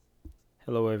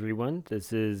Hello, everyone.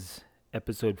 This is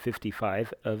episode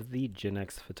 55 of the Gen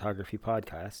X Photography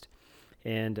Podcast,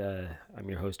 and I'm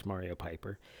your host, Mario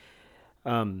Piper.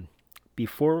 Um,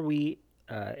 Before we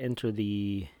enter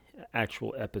the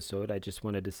actual episode, I just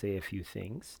wanted to say a few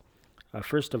things.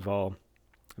 First of all,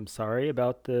 I'm sorry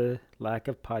about the lack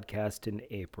of podcast in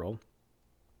April.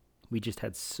 We just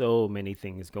had so many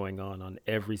things going on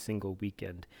every single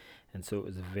weekend, and so it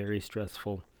was very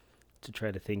stressful to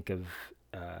try to think of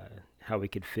how we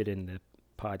could fit in the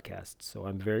podcast. So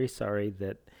I'm very sorry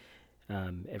that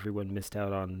everyone missed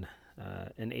out on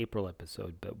an April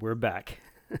episode, but we're back.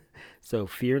 So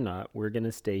fear not, we're going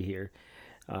to stay here.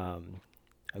 I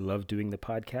love doing the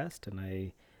podcast, and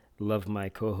I love my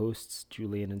co-hosts,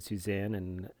 Julian and Suzanne,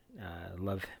 and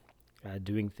love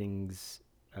doing things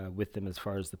with them as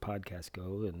far as the podcast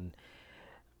go, and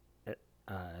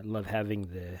love having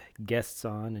the guests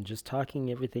on and just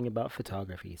talking everything about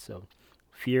photography. So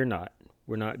fear not,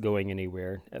 we're not going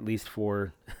anywhere, at least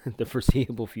for the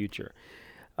foreseeable future.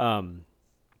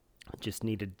 Just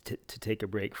needed to take a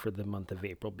break for the month of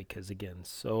April because, again,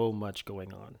 so much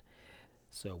going on.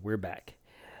 So we're back.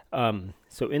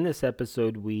 So in this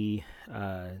episode, we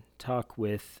talk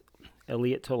with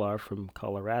Elliot Tolar from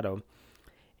Colorado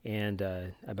and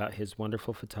about his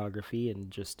wonderful photography and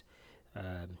just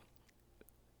a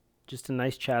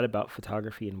nice chat about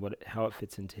photography and how it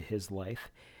fits into his life.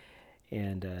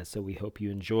 And so we hope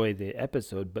you enjoy the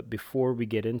episode. But before we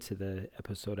get into the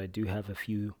episode, I do have a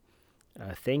few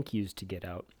thank yous to get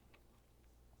out.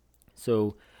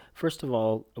 So first of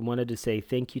all, I wanted to say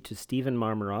thank you to Stephen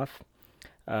Marmaroff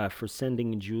for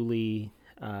sending Julie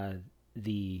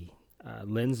the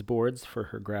lens boards for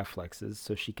her Graflexes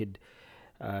so she could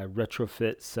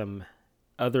retrofit some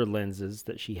other lenses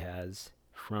that she has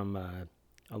from a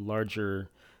larger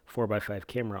 4x5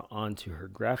 camera onto her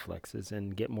Graflexes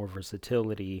and get more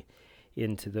versatility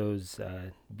into those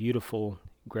beautiful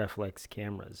Graflex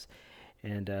cameras.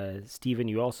 And Stephen,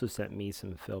 you also sent me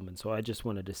some film, and so I just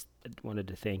wanted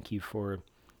to thank you for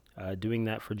doing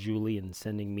that for Julie and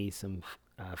sending me some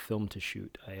film to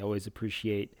shoot. I always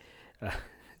appreciate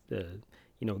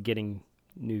getting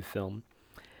new film,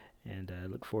 and I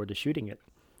look forward to shooting it.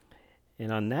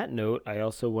 And on that note, I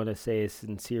also want to say a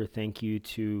sincere thank you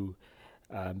to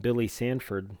Billy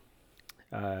Sanford,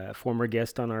 former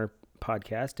guest on our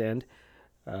podcast and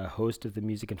host of the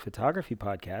Music and Photography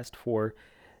Podcast, for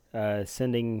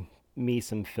sending me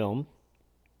some film,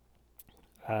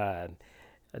 a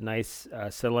nice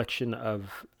selection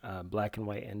of black and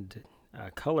white and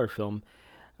color film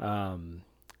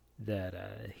that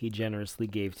he generously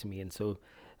gave to me. And so,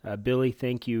 Billy,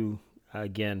 thank you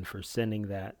again for sending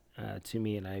that to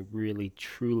me, and I really,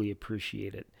 truly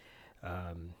appreciate it.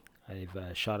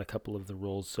 I've shot a couple of the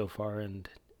rolls so far and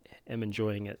am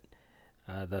enjoying it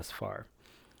thus far.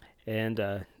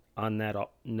 And on that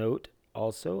note,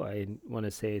 also, I want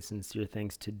to say a sincere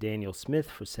thanks to Daniel Smith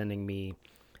for sending me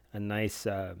a nice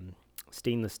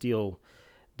stainless steel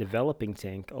developing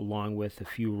tank along with a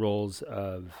few rolls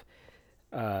of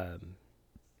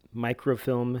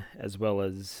microfilm as well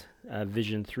as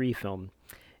Vision 3 film.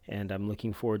 And I'm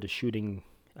looking forward to shooting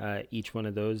each one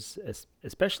of those,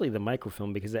 especially the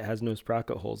microfilm, because it has no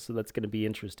sprocket holes, so that's going to be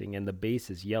interesting, and the base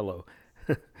is yellow.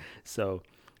 So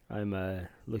I'm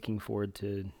looking forward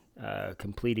to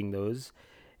completing those.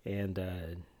 And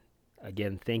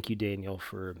again, thank you, Daniel,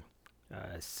 for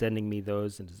sending me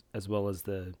those, and as well as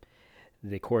the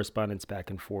correspondence back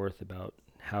and forth about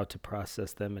how to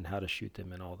process them and how to shoot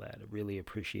them and all that. I really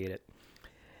appreciate it.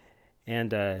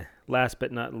 And last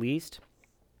but not least,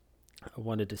 I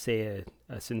wanted to say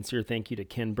a sincere thank you to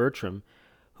Ken Bertram,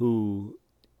 who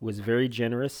was very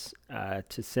generous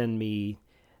to send me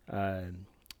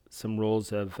some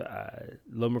rolls of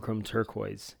Lomochrome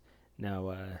turquoise.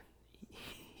 Now,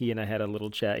 he and I had a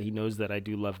little chat. He knows that I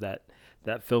do love that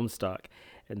film stock.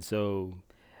 And so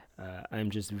I'm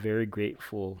just very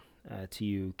grateful to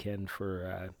you, Ken,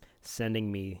 for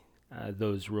sending me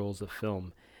those rolls of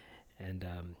film. And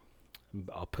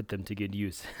I'll put them to good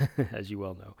use, as you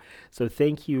well know. So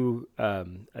thank you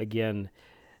again,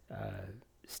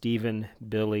 Stephen,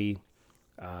 Billy,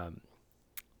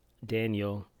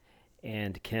 Daniel,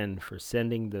 and Ken for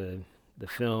sending the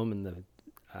film and the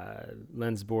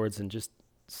lens boards and just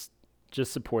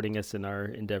supporting us in our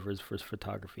endeavors for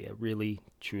photography. I really,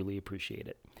 truly appreciate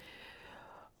it.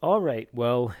 All right,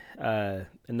 well,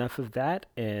 enough of that,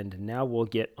 and now we'll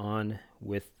get on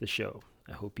with the show.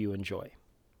 I hope you enjoy.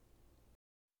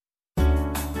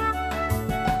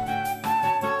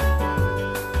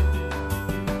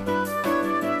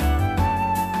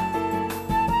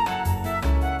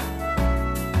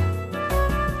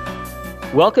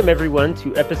 Welcome, everyone,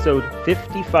 to episode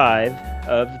 55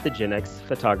 of the Gen X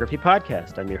Photography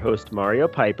Podcast. I'm your host, Mario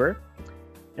Piper.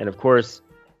 And of course,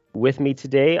 with me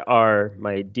today are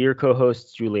my dear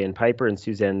co-hosts, Julianne Piper and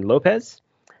Suzanne Lopez.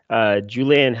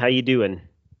 Julianne, how you doing?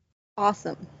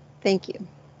 Awesome. Thank you.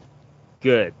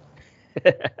 Good.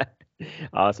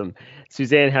 Awesome.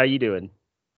 Suzanne, how you doing?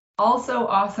 Also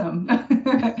awesome.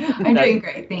 I'm doing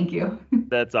great. Thank you.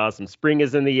 That's awesome. Spring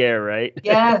is in the air, right?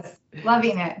 Yes.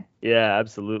 Loving it. Yeah,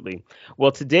 absolutely.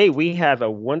 Well, today we have a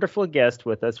wonderful guest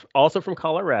with us, also from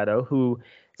Colorado,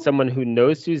 someone who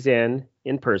knows Suzanne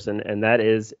in person, and that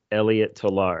is Elliot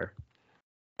Tolar.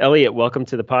 Elliot, welcome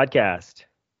to the podcast.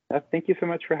 Thank you so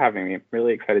much for having me. I'm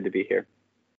really excited to be here.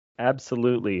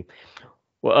 Absolutely.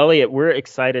 Well, Elliot, we're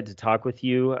excited to talk with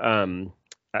you.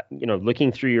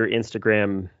 Looking through your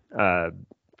Instagram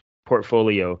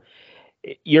portfolio,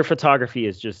 your photography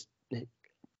is just,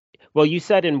 well, you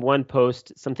said in one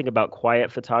post something about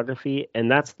quiet photography, and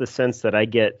that's the sense that I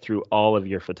get through all of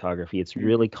your photography. It's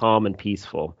really calm and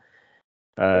peaceful.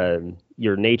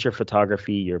 Your nature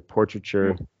photography, your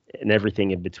portraiture, and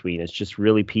everything in between. It's just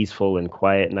really peaceful and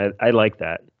quiet, and I like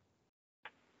that.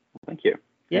 Thank you.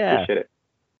 Yeah. I appreciate it.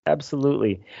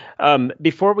 Absolutely.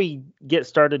 Before we get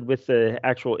started with the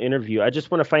actual interview, I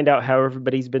just want to find out how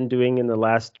everybody's been doing in the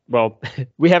last, well,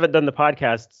 we haven't done the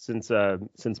podcast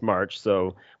since March,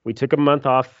 so we took a month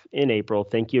off in April.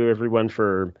 Thank you, everyone,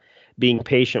 for being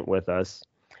patient with us,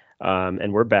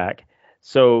 and we're back.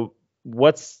 So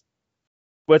what's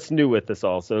new with this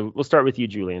all? So we'll start with you,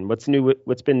 Julian. What's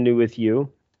been new with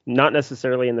you? Not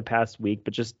necessarily in the past week,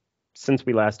 but just since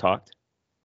we last talked.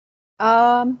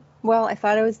 Well, I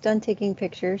thought I was done taking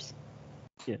pictures,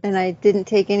 and I didn't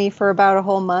take any for about a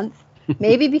whole month.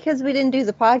 Maybe because we didn't do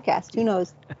the podcast. Who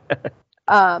knows?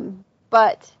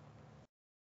 But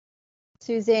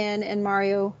Suzanne and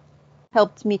Mario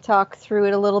helped me talk through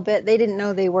it a little bit. They didn't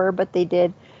know they were, but they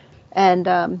did. And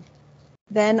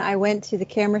then I went to the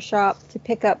camera shop to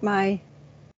pick up my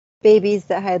babies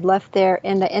that I had left there,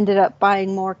 and I ended up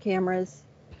buying more cameras,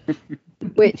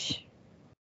 which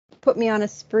put me on a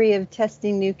spree of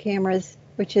testing new cameras,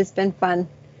 which has been fun.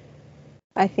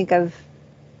 I think I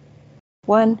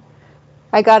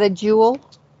got a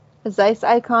Zeiss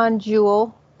Icon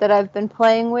Jewel that I've been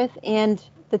playing with, and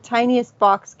the tiniest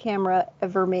box camera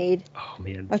ever made. Oh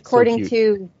man! According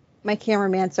to my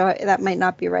cameraman, so that might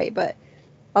not be right, but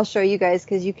I'll show you guys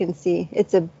because you can see.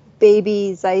 It's a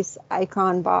baby Zeiss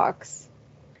Icon box.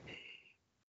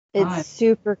 It's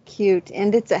super cute,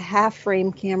 and it's a half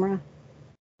frame camera.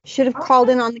 Should have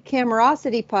called in on the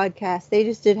Camerosity podcast. They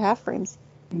just did half frames.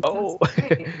 Oh,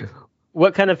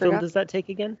 what kind of film does that take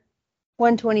again?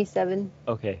 127.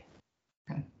 Okay.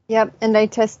 Yep, and I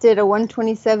tested a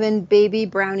 127 baby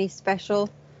brownie special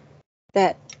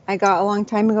that I got a long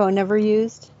time ago and never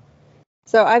used.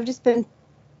 So I've just been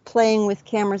playing with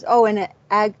cameras. Oh, and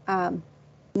not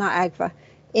Agfa,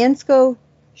 Ansco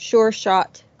Sure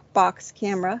Shot box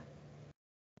camera,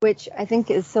 which I think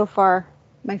is so far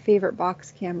my favorite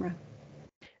box camera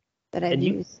that I've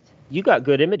used. You got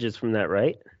good images from that,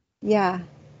 right? Yeah.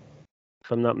 If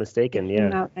I'm not mistaken, They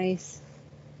came out nice.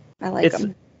 I like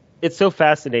them. It's so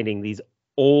fascinating, these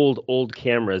old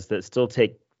cameras that still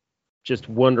take just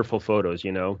wonderful photos,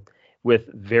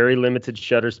 with very limited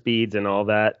shutter speeds and all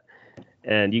that.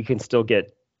 And you can still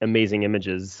get amazing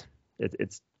images.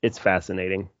 It's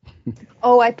fascinating.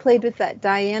 Oh, I played with that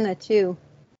Diana too.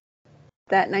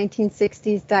 That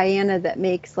 1960s Diana that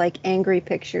makes like angry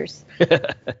pictures.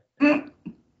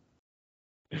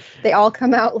 They all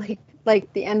come out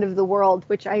like the end of the world,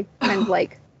 which I kind of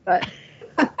like, but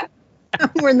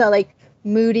we're in the like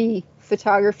moody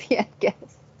photography, I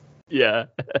guess. Yeah.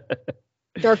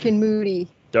 Dark and moody.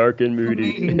 Dark and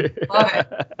moody. Love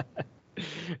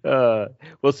it.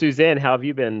 Well, Suzanne, how have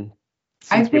you been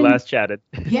since we last chatted?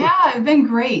 Yeah, I've been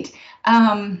great.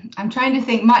 I'm trying to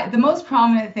think. The most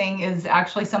prominent thing is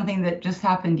actually something that just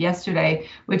happened yesterday,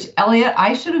 which, Elliot,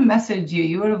 I should have messaged you.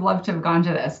 You would have loved to have gone to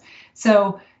this.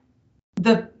 So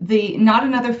the Not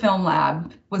Another Film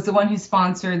Lab was the one who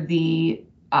sponsored the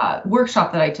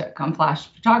workshop that I took on flash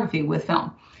photography with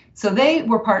film. So they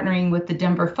were partnering with the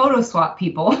Denver Photo Swap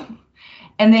people,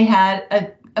 and they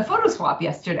had a photo swap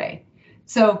yesterday.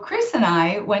 So Chris and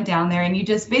I went down there, and you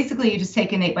just take an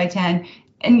 8x10,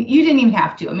 and you didn't even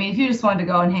have to. I mean, if you just wanted to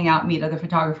go and hang out and meet other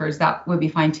photographers, that would be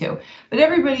fine too. But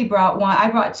everybody brought one.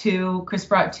 I brought two. Chris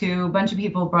brought two. A bunch of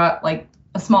people brought like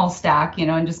a small stack,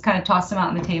 and just kind of tossed them out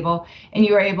on the table, and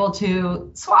you were able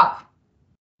to swap.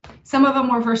 Some of them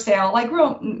were for sale, like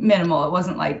real minimal. It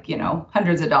wasn't like,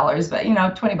 hundreds of dollars, but,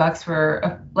 $20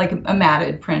 for a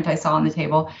matted print I saw on the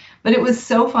table. But it was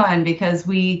so fun because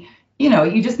we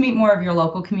you just meet more of your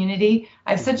local community.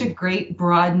 I have such a great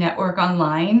broad network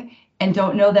online and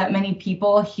don't know that many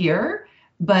people here,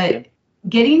 but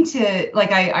getting to,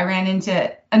 like, I ran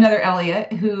into another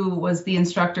Elliot who was the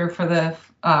instructor for the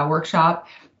workshop,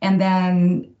 and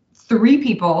then 3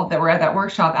 people that were at that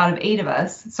workshop out of 8 of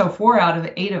us. So 4 out of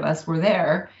 8 of us were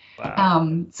there.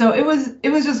 Wow. So it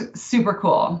was just super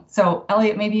cool. So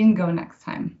Elliot, maybe you can go next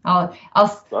time.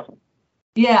 Awesome.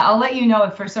 Yeah, I'll let you know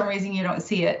if for some reason you don't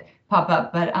see it pop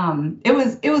up. But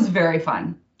it was very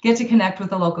fun. Get to connect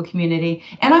with the local community,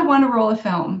 and I won a roll of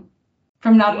film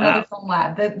from Not Another Film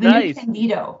Lab, the Nice. new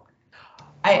Candido.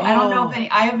 I don't know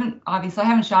if I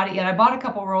haven't shot it yet. I bought a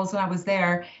couple rolls when I was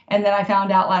there, and then I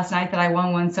found out last night that I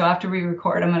won one. So after we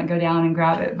record, I'm going to go down and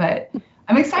grab it. But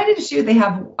I'm excited to shoot. They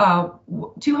have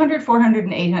 200, 400,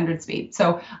 and 800 speed.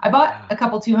 So I bought a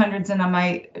couple 200s, and I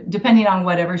might, depending on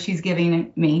whatever she's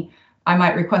giving me, I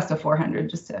might request a 400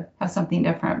 just to have something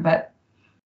different. But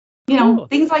Cool.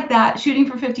 things like that, shooting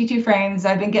for 52 frames.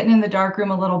 I've been getting in the dark room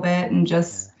a little bit and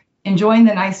just enjoying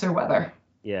the nicer weather.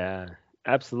 Yeah,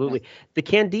 absolutely. The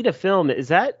Candida film, is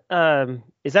that the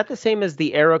same as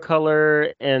the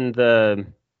Aerocolor and the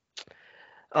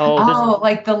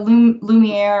Like the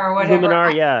Lumiere or whatever.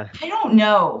 Luminar? Yeah. I don't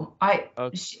know. I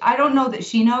don't know that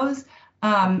she knows,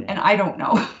 Okay. and I don't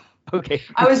know. Okay.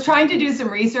 I was trying to do some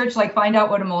research, like find out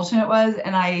what emulsion it was,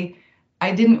 and I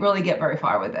didn't really get very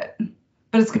far with it.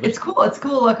 But it's cool. It's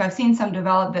cool. Look, I've seen some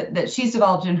that she's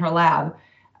developed in her lab.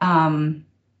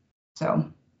 So.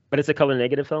 But it's a color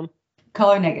negative film?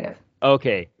 Color negative.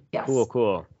 Okay. Yes.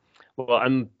 Cool. Well,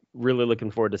 I'm really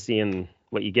looking forward to seeing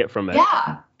what you get from it.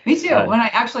 Yeah, me too. When I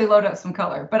actually load up some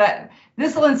color, but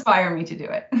this will inspire me to do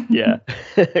it. Yeah.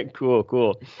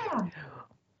 Cool. Yeah.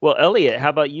 Well, Elliot, how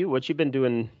about you? What you been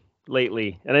doing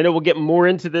lately? And I know we'll get more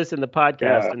into this in the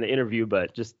podcast and the interview,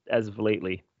 but just as of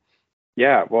lately.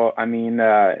 Yeah, well, I mean,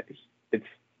 it's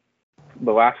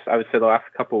the last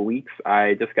couple of weeks.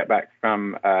 I just got back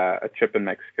from a trip in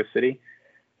Mexico City.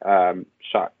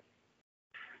 Shot,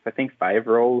 I think, 5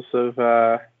 rolls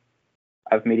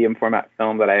of medium format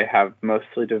film that I have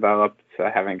mostly developed. So I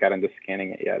haven't got into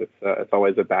scanning it yet. It's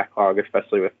always a backlog,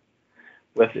 especially with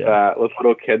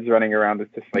little kids running around.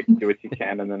 It's just like do what you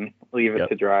can and then leave it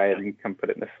to dry and come put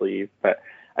it in a sleeve. But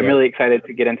I'm really excited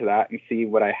to get into that and see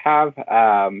what I have.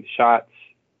 Shot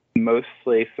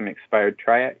mostly some expired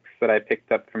Tri-X that I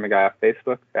picked up from a guy off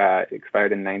Facebook.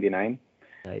 Expired in '99.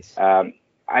 Nice. It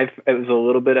was a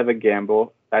little bit of a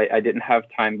gamble. I didn't have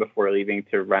time before leaving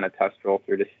to run a test roll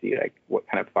through to see like what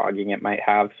kind of fogging it might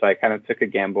have. So I kind of took a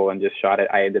gamble and just shot it.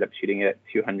 I ended up shooting it at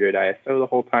 200 ISO the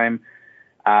whole time.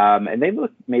 And they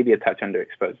look maybe a touch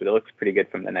underexposed, but it looks pretty good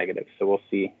from the negative. So we'll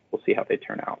see how they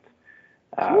turn out.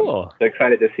 Cool. So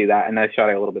excited to see that. And I shot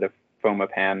a little bit of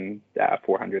Fomapan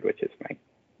 400, which is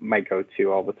my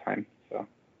go-to all the time. So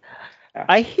yeah.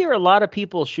 I hear a lot of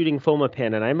people shooting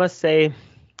Fomapan, and I must say,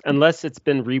 unless it's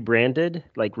been rebranded,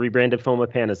 like rebranded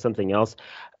Fomapan as something else,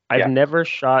 I've never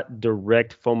shot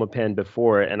direct Fomapan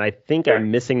before, and I think I'm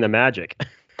missing the magic.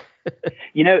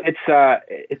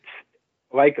 It's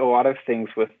like a lot of things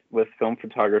with film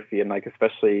photography, and like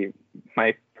especially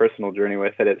my personal journey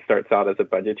with it, it starts out as a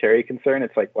budgetary concern.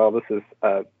 It's like, well, this is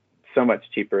so much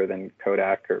cheaper than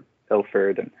Kodak or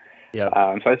Ilford, and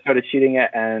so I started shooting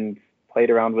it and played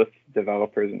around with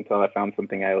developers until I found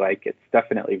something I like. It's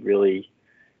definitely really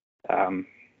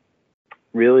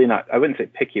not, I wouldn't say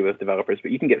picky with developers,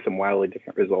 but you can get some wildly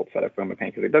different results out of Fomapan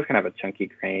because it does kind of have a chunky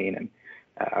grain,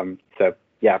 and so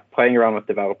playing around with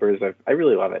developers, I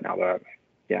really love it now.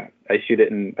 I shoot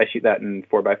that in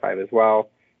 4x5 as well.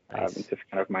 Nice. It's just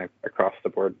kind of my across the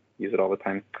board, use it all the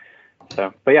time.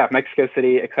 So, but yeah, Mexico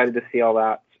City, excited to see all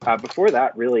that. Before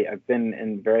that, really, I've been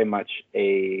in very much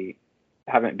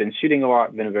haven't been shooting a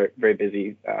lot, been a very, very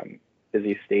busy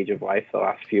stage of life the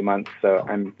last few months. So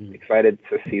I'm excited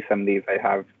to see some of these I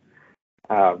have.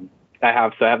 I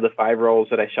have the 5 rolls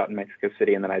that I shot in Mexico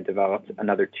City, and then I developed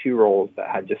another 2 rolls that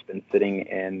had just been sitting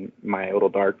in my little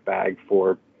dark bag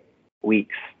for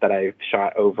weeks that I've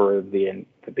shot over the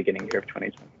beginning year of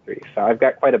 2023. So I've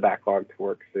got quite a backlog to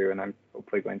work through, and I'm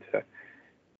hopefully going to,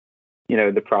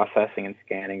 the processing and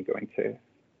scanning going to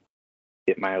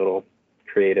get my little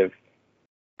creative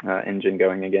engine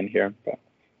going again here. But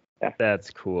yeah.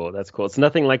 That's cool. It's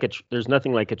nothing like there's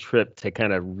nothing like a trip to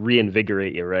kind of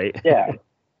reinvigorate you, right?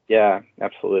 Yeah,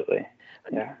 absolutely.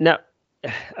 Yeah. Now,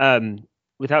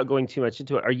 without going too much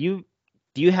into it,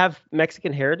 do you have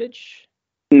Mexican heritage?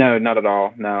 No, not at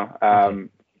all. No.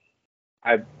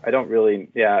 I don't really,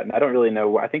 yeah, I don't really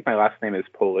know. I think my last name is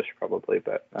Polish probably,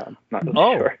 but not really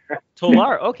Oh, sure.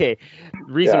 Tolar. Okay.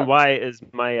 Reason Yeah. why is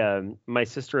my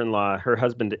sister-in-law, her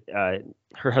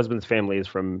husband's family is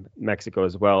from Mexico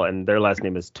as well, and their last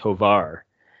name is Tovar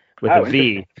with a Oh,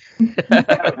 interesting. V.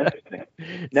 Oh, interesting.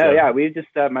 No, So, yeah, we just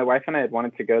my wife and I had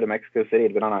wanted to go to Mexico City.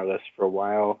 Had been on our list for a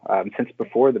while, since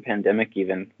before the pandemic,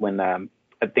 even when I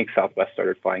think Southwest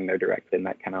started flying there directly, and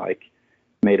that kind of like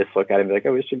made us look at it and be like,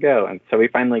 oh, we should go. And so we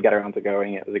finally got around to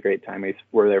going. It was a great time. We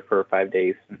were there for 5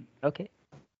 days. And, okay.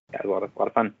 yeah, it was a lot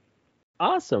of fun.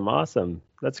 Awesome.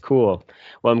 That's cool.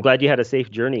 Well, I'm glad you had a safe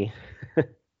journey Yeah,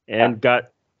 and got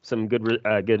some good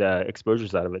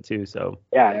exposures out of it too. So,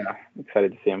 yeah. I'm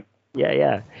excited to see him.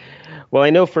 yeah. Well, I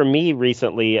know for me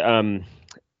recently,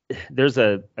 there's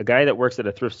a guy that works at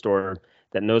a thrift store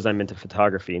that knows I'm into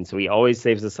photography, and so he always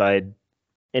saves aside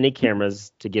any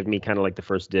cameras to give me kind of like the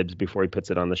first dibs before he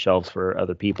puts it on the shelves for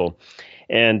other people.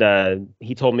 And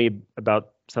he told me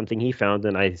about something he found,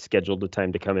 and I scheduled a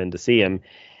time to come in to see him.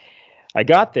 I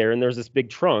got there, and there's this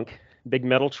big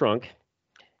metal trunk,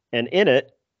 and in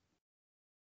it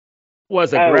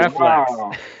was a Oh, Graflex.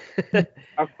 wow.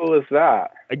 How cool is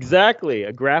that? Exactly,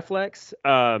 a Graflex,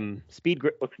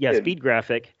 Looks good. speed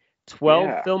graphic, 12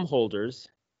 Yeah. film holders,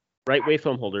 right way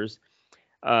film holders,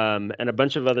 and a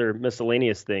bunch of other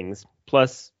miscellaneous things,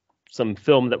 plus some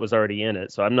film that was already in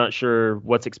it. So I'm not sure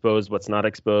what's exposed, what's not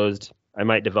exposed. I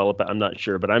might develop it. I'm not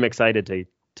sure, but I'm excited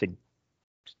to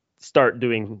start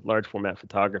doing large format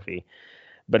photography.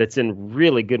 But it's in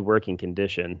really good working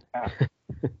condition. Yeah.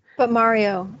 But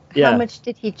Mario, how Yeah. much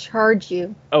did he charge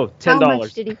you? Oh, How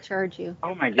much $10. did he charge you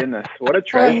Oh my goodness. What a for a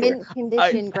treasure. mint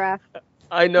condition graph?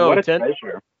 I know. What a 10.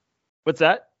 treasure. What's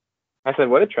that? I said,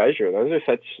 what a treasure. Those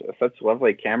are such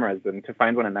lovely cameras, and to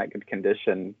find one in that good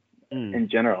condition Mm, in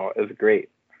general is great.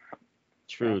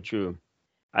 Yeah. true.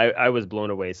 I was blown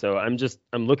away. So I'm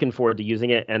looking forward to using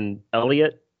it. And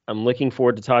Elliot, I'm looking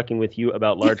forward to talking with you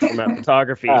about large format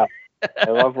photography. Yeah,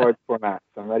 I love large formats.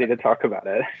 I'm ready to talk about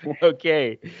it.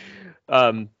 Okay.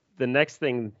 The next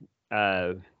thing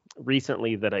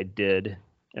recently that I did,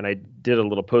 and I did a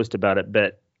little post about it,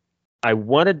 but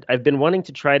I've been wanting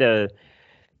to try to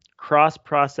cross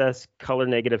process color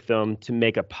negative film to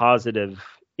make a positive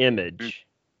image,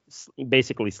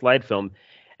 basically slide film.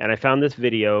 And I found this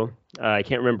video. I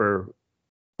can't remember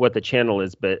what the channel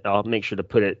is, but I'll make sure to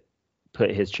put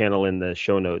his channel in the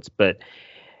show notes. But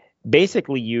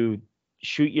basically, you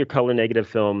shoot your color negative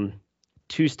film,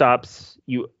 two stops.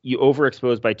 You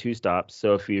overexpose by two stops.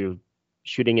 So if you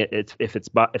shooting it, if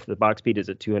the box speed is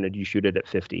at 200, you shoot it at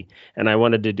 50. And I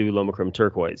wanted to do Lomochrome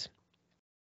turquoise,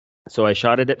 so I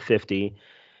shot it at 50.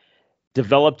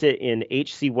 Developed it in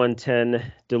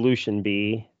HC110 dilution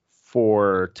B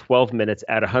for 12 minutes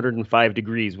at 105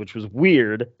 degrees, which was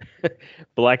weird.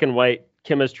 Black and white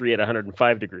chemistry at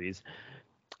 105 degrees.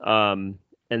 And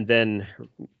then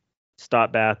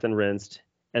stopped, bathed, and rinsed,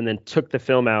 and then took the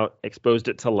film out, exposed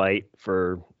it to light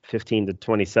for 15 to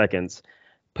 20 seconds,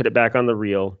 put it back on the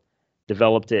reel,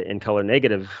 developed it in color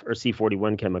negative or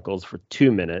C41 chemicals for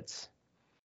 2 minutes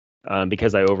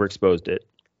because I overexposed it,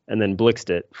 and then blitzed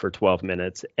it for 12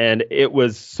 minutes. And it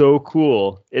was so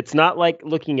cool. It's not like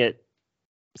looking at,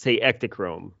 say,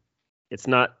 Ektachrome. It's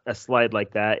not a slide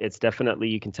like that. It's definitely,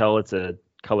 you can tell it's a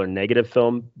color negative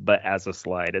film, but as a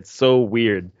slide. It's so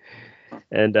weird.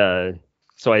 And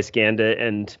so I scanned it,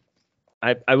 and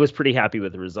I was pretty happy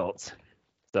with the results.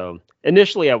 So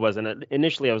initially I wasn't.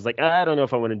 Initially I was like, I don't know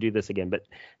if I want to do this again. But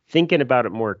thinking about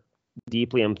it more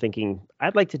deeply, I'm thinking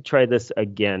I'd like to try this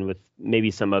again with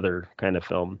maybe some other kind of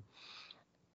film.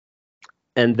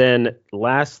 And then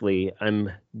lastly,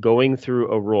 I'm going through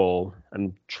a roll.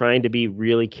 I'm trying to be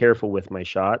really careful with my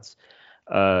shots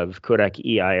of Kodak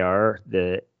EIR,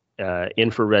 the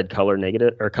infrared color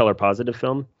negative or color positive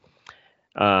film.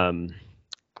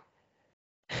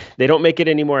 They don't make it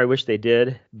anymore. I wish they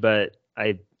did, but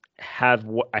I had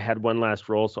one last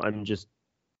roll, so I'm just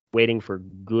waiting for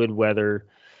good weather,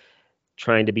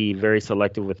 trying to be very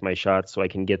selective with my shots so I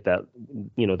can get that,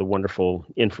 the wonderful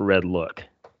infrared look.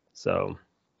 So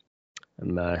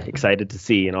I'm excited to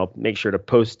see, and I'll make sure to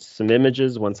post some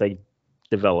images once I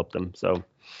develop them. So,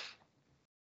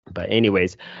 but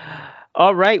anyways,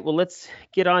 all right. Well, let's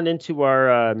get on into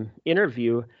our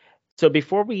interview. So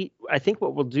I think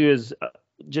what we'll do is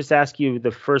just ask you the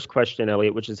first question,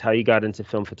 Elliot, which is how you got into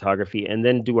film photography, and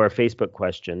then do our Facebook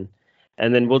question,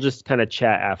 and then we'll just kind of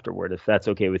chat afterward, if that's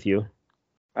okay with you.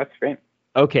 That's great.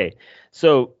 Okay.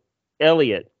 So,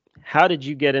 Elliot, how did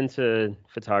you get into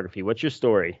photography? What's your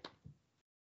story?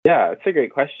 Yeah, it's a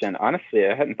great question. Honestly,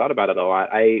 I hadn't thought about it a lot.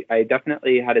 I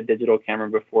definitely had a digital camera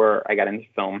before I got into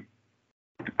film.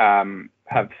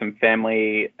 have some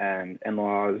family and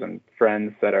in-laws and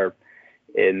friends that are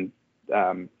in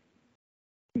the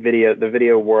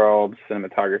video world,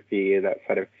 cinematography, that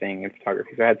side of thing, and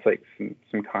photography. So I had like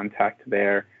some contact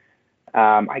there.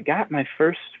 I got my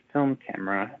first film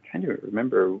camera. I'm trying to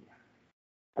remember.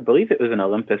 I believe it was an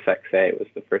Olympus XA. It was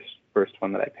the first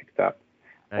one that I picked up.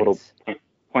 Nice. Little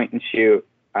point and shoot.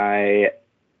 I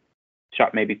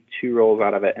shot maybe 2 rolls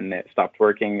out of it and it stopped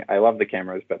working. I love the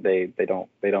cameras, but they don't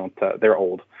they're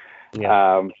old.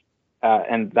 Yeah.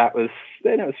 And that was,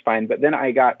 then it was fine. But then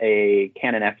I got a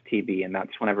Canon FTB, and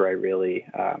that's whenever I really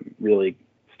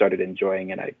started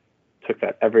enjoying it. I took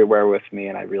that everywhere with me,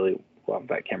 and I really love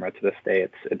that camera to this day.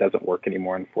 It doesn't work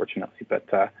anymore, unfortunately, but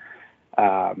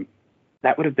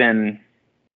that would have been,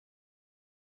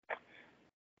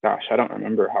 gosh, I don't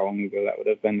remember how long ago that would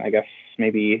have been. I guess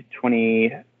maybe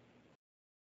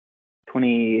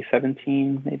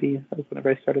 2017, maybe. That was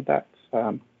whenever I started that.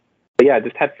 But yeah, I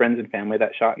just had friends and family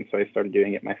that shot, and so I started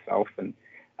doing it myself. And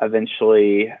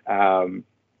eventually,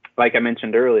 like I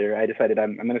mentioned earlier, I decided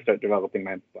I'm going to start developing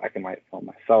my black and white film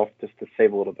myself, just to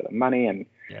save a little bit of money. And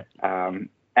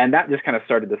and that just kind of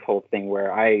started this whole thing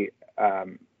where I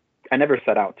never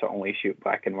set out to only shoot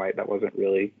black and white. That wasn't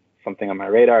really something on my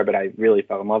radar, but I really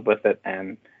fell in love with it,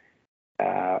 and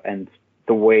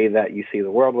the way that you see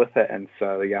the world with it. And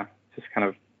so yeah, just kind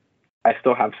of, I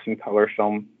still have some color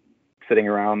film sitting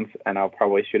around, and I'll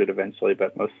probably shoot it eventually,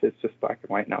 but mostly it's just black and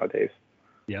white nowadays.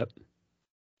 Yep.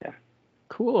 Yeah.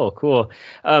 Cool.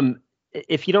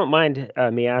 If you don't mind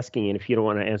me asking, and if you don't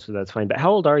want to answer, that's fine. But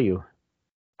how old are you?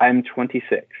 I'm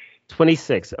 26.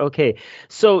 26. Okay.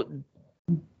 So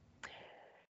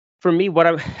for me, what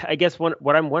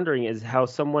I'm wondering is how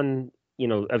someone,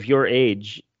 of your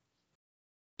age,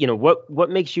 what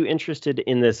makes you interested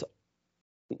in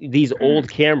these old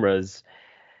cameras?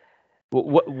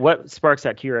 What sparks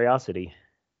that curiosity?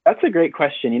 That's a great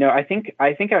question. I think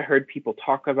I heard people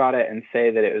talk about it and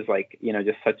say that it was like,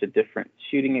 just such a different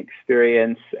shooting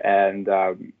experience, and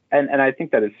I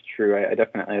think that is true. I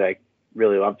definitely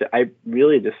really loved it. I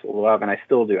really just love, and I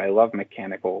still do, I love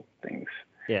mechanical things.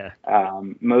 Yeah.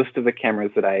 Most of the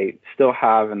cameras that I still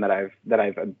have and that I've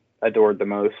adored the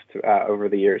most over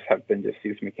the years have been just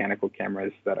these mechanical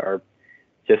cameras that are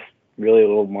just really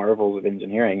little marvels of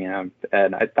engineering.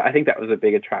 And I think that was a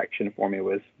big attraction for me,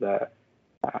 was the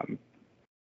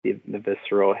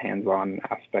visceral, hands-on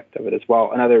aspect of it as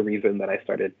well. Another reason that I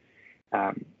started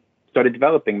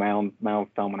developing my own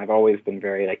film, and I've always been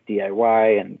very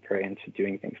DIY and very into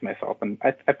doing things myself, and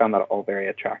I found that all very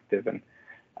attractive. And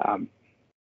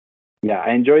yeah,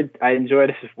 I enjoyed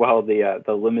as well the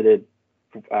limited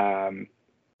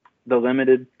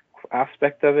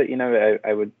aspect of it.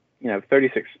 I would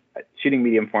 36, shooting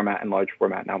medium format and large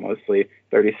format now, mostly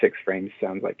 36 frames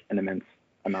sounds like an immense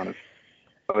amount of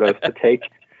photos to take,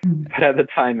 but at the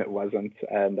time it wasn't,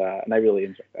 and I really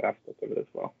enjoyed that aspect of it as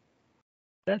well.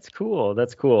 That's cool.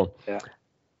 Yeah.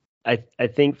 I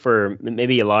think for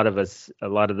maybe a lot of us, a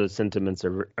lot of those sentiments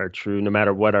are true, no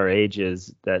matter what our age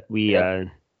is, that we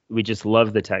just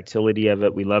love the tactility of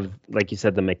it. We love, like you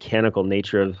said, the mechanical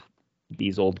nature of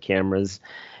these old cameras,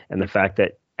 and the fact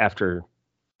that after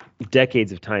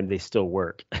decades of time, they still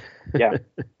work. Yeah,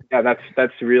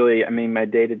 that's really, my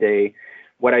day-to-day,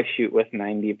 what I shoot with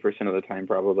 90% of the time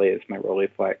probably is my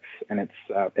Rolleiflex, and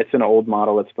it's an old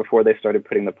model. It's before they started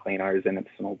putting the planars in. It's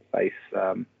an old Zeiss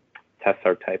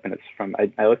Tessar type, and it's from,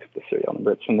 I looked up the serial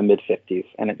number. It's from the mid-50s,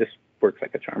 and it just works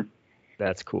like a charm.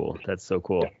 That's cool. That's so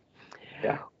cool.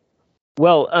 Yeah.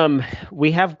 Well,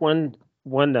 we have one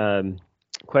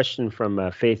question from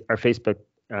our Facebook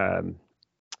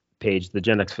page, the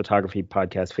Gen X Photography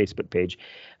Podcast Facebook page,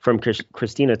 from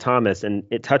Christina Thomas, and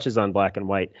it touches on black and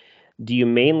white. Do you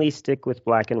mainly stick with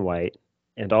black and white?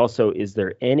 And also, is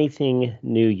there anything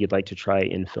new you'd like to try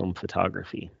in film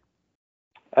photography?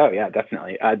 Oh yeah,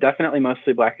 definitely. Definitely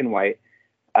mostly black and white.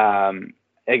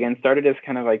 Again, started as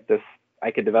kind of like this,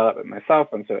 I could develop it myself,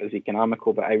 and so it was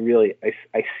economical, but I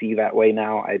see that way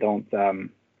now. I don't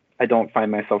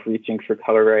find myself reaching for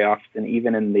color very often,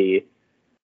 even in the,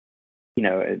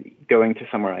 going to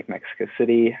somewhere like Mexico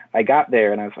City. I got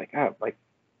there and I was like, oh, I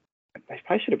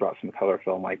probably should have brought some color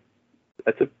film.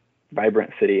 That's a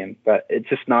vibrant city, but it's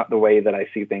just not the way that I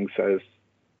see things. So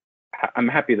I'm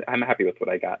happy with what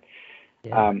I got.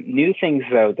 Yeah. New things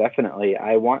though, definitely.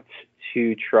 I want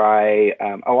to try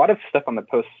a lot of stuff on the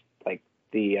post,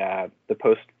 the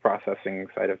post processing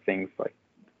side of things, like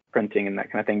printing and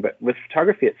that kind of thing. But with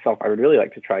photography itself, I would really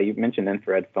like to try. You mentioned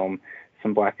infrared film.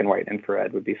 Some black and white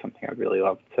infrared would be something I'd really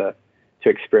love to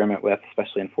experiment with,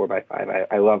 especially in 4x5.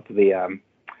 I love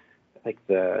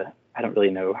the I don't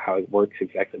really know how it works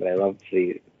exactly, but I love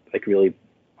the like really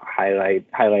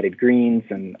highlighted greens,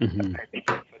 and Hmm. I think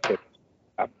it's such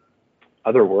a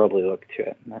otherworldly look to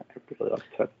it. And I really love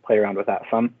to play around with that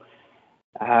some.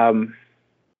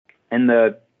 And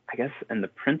I guess in the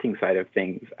printing side of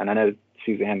things, and I know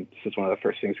Suzanne, this is one of the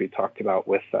first things we talked about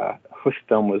with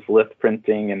film was litho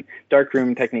printing and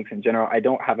darkroom techniques in general. I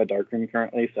don't have a darkroom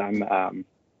currently, so I'm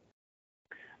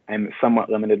somewhat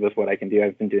limited with what I can do.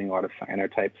 I've been doing a lot of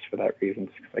cyanotypes for that reason,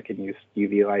 just because I can use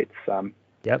UV lights.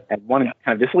 Yep. And want to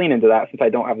kind of just lean into that since I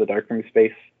don't have the darkroom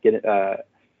space. Get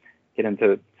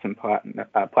into some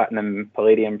platinum,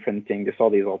 palladium printing, just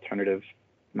all these alternative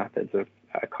methods of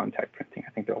contact printing.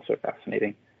 I think they're also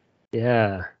fascinating.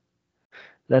 Yeah.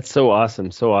 That's so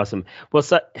awesome. So awesome. Well,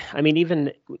 so, I mean,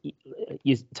 even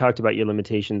you talked about your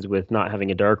limitations with not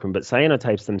having a darkroom, but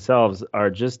cyanotypes themselves are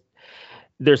just,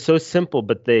 they're so simple,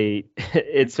 but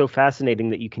it's so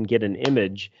fascinating that you can get an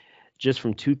image just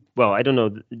from well, I don't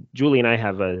know. Julie and I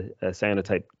have a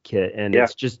cyanotype kit, and Yeah.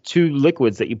 it's just two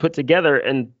liquids that you put together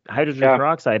and hydrogen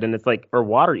peroxide, and it's like, or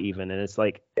water even. And it's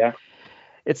like,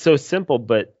 it's so simple,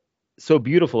 but so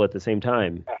beautiful at the same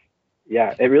time.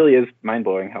 Yeah, it really is mind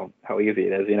blowing how easy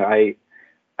it is. You know,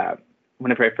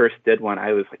 whenever I first did one,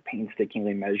 I was like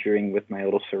painstakingly measuring with my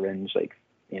little syringe, like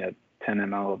 10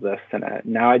 ml of this, and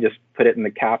now I just put it in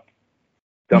the cap,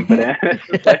 dump it in.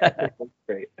 It's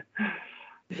great.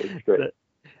 It's great.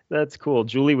 That's cool.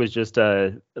 Julie was just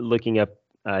looking up,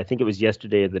 I think it was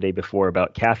yesterday or the day before,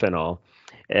 about caffeinol,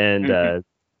 and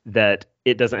that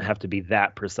it doesn't have to be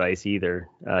that precise either.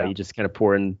 You just kind of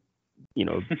pour in,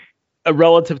 a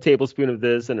relative tablespoon of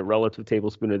this and a relative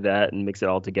tablespoon of that, and mix it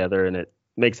all together, and it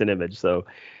makes an image. So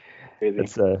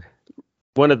it's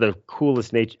one of the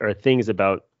coolest things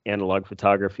about analog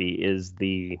photography is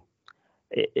I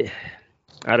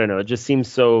don't know, it just seems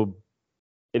so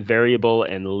variable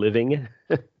and living.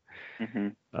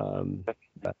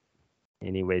 But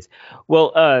anyways,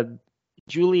 well,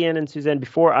 Julianne and Suzanne,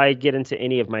 before I get into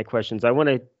any of my questions, I want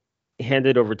to hand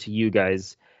it over to you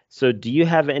guys. So do you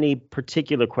have any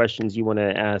particular questions you want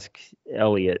to ask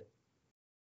Elliot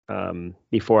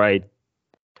before I,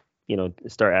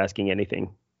 start asking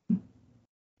anything?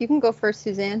 You can go first,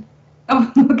 Suzanne.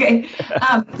 Oh, okay.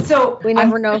 So we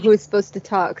never know who's supposed to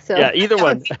talk. So yeah, either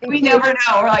one. We never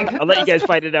know. We're like, I'll let you guys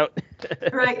fight it out.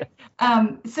 Right.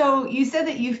 So you said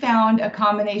that you found a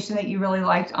combination that you really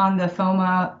liked on the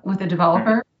FOMA with the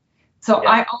developer. So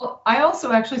I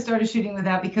also actually started shooting with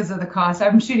that because of the cost.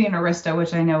 I'm shooting an Arista,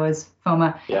 which I know is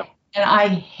FOMA. Yeah. And I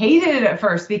hated it at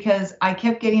first because I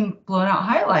kept getting blown out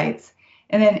highlights.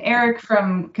 And then Eric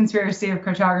from Conspiracy of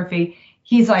Cartography,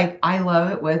 he's like, I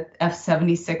love it with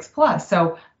F76 Plus.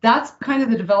 So that's kind of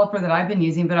the developer that I've been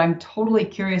using, but I'm totally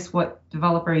curious what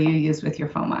developer you use with your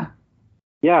FOMA.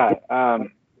 Yeah,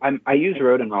 I use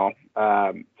Rodinol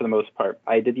for the most part.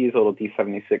 I did use a little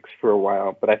D76 for a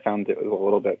while, but I found it was a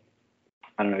little bit,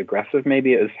 I don't know, aggressive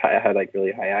maybe. It had like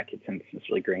really high accutants. It's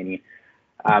really grainy.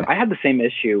 I had the same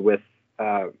issue with,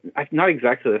 not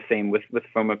exactly the same with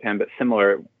FOMA pen, but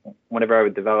similar whenever I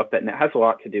would develop it. And it has a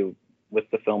lot to do with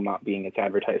the film not being its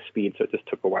advertised speed. So it just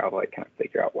took a while to like kind of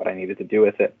figure out what I needed to do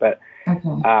with it. But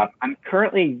I'm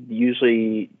currently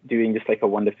usually doing just like a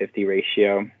 1:50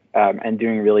 ratio. And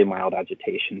doing really mild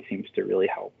agitation seems to really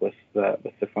help with the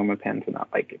FOMA pens and not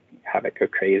like have it go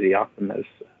crazy off in those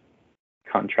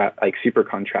super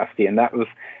contrasty. And this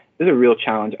is a real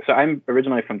challenge. So I'm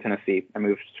originally from Tennessee. I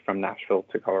moved from Nashville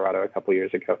to Colorado a couple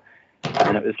years ago,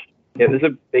 and it was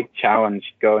a big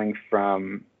challenge going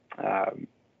from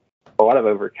a lot of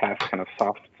overcast, kind of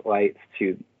soft lights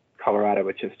to Colorado,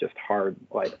 which is just hard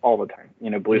light all the time.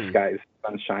 Blue skies,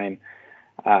 sunshine.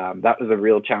 That was a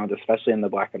real challenge, especially in the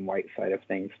black and white side of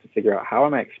things, to figure out how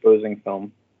am I exposing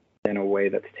film in a way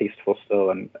that's tasteful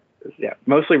still. And yeah,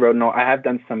 mostly Rodinol. I have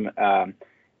done some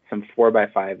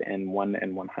 4x5 in 1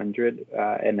 and 100,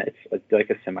 and it's like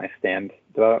a semi-stand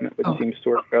development, which seems to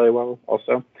work fairly well.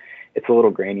 Also, it's a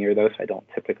little grainier though, so I don't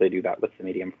typically do that with the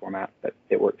medium format, but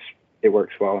it works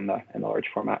well in the large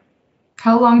format.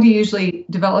 How long do you usually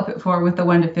develop it for with the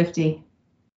 1:50?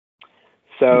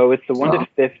 So it's the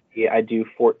 1:50. I do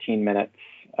 14 minutes.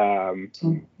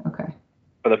 Okay.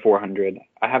 For the 400,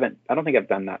 I don't think I've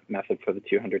done that method for the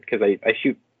 200 because I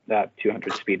shoot that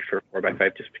 200 speed for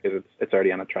 4x5 just because it's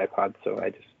already on a tripod, so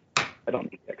I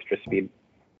don't need extra speed.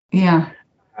 Yeah.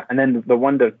 And then the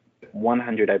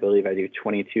 1:100, I believe I do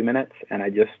 22 minutes, and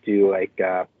I just do like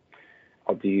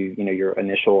I'll do your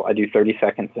initial. I do 30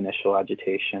 seconds initial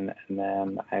agitation, and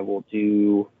then I don't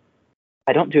do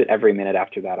it every minute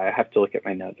after that. I have to look at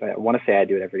my notes. I want to say I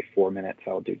do it every 4 minutes.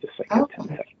 I'll do just like a 10-second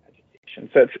agitation.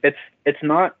 So it's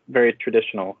not very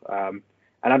traditional, and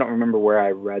I don't remember where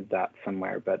I read that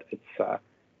somewhere, but it's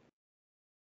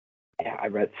yeah, I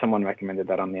read someone recommended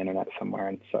that on the internet somewhere,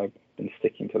 and so I've been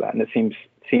sticking to that, and it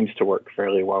seems to work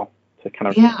fairly well to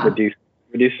kind of reduce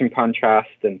some contrast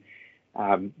and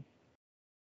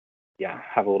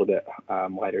have a little bit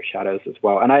lighter shadows as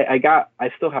well. And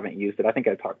I still haven't used it. I think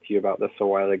I talked to you about this a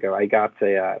while ago. I got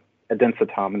a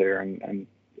densitometer and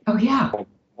oh yeah,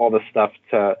 all the stuff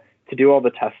to do all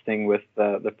the testing with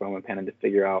the foam pen and to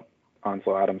figure out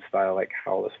Onslow Adams style, like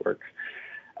how all this works.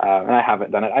 And I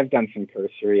haven't done it. I've done some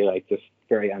cursory, like just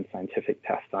very unscientific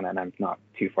tests on it, and I'm not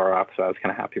too far off, so I was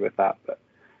kind of happy with that. But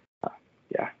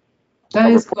yeah.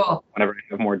 That is cool. Whenever I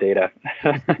have more data.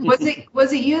 Was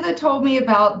it you that told me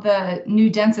about the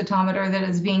new densitometer that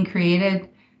is being created?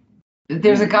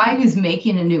 There's a guy who's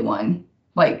making a new one.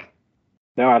 Like,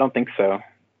 no, I don't think so.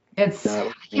 I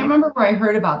can't remember where I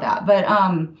heard about that, but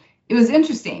it was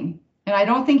interesting. And I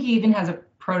don't think he even has a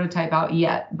prototype out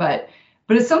yet, but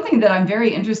it's something that I'm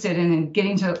very interested in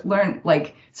getting to learn,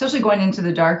 like, especially going into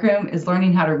the darkroom, is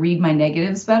learning how to read my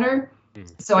negatives better.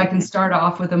 So I can start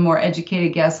off with a more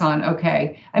educated guess on,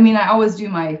 okay. I mean, I always do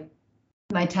my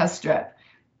test strip,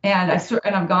 and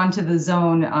I've gone to the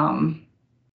zone,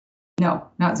 no,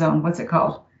 not zone, what's it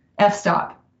called?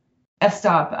 F-stop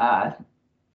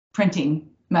printing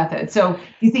method. So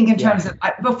you think in terms of,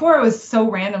 before I was so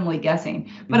randomly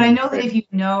guessing, but I know that if you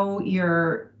know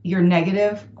your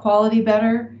negative quality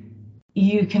better,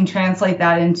 you can translate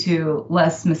that into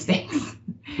less mistakes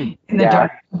in the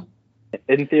dark.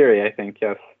 In theory, I think,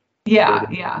 yes. Yeah.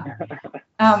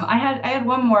 I had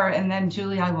one more, and then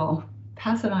Julie, I will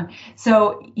pass it on.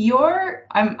 So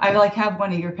I like have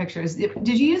one of your pictures.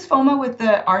 Did you use FOMA with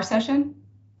the R session?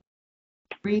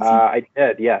 I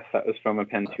did, yes. That was from a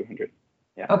Pen 200.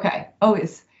 Yeah. Okay. Oh,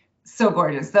 it's so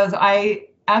gorgeous. I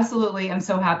absolutely am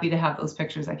so happy to have those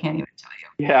pictures. I can't even tell you.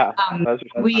 Yeah.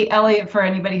 Elliot, for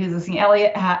anybody who's listening,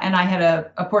 Elliot and I had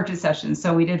a portrait session.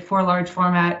 So we did 4 large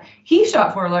format. He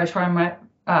shot 4 large format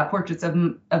portraits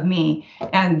of me,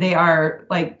 and they are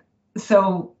like,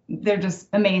 so they're just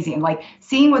amazing. Like,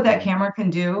 seeing what that camera can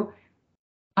do,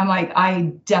 I'm like,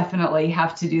 I definitely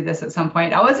have to do this at some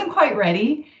point. I wasn't quite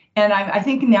ready, and I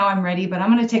think now I'm ready, but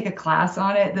I'm going to take a class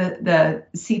on it. The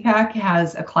CPAC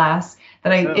has a class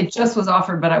that it just was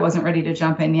offered, but I wasn't ready to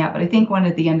jump in yet. But I think one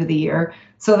at the end of the year,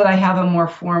 so that I have a more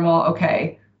formal,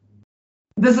 okay,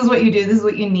 this is what you do, this is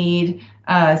what you need.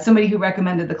 Somebody who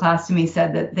recommended the class to me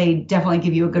said that they definitely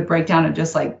give you a good breakdown of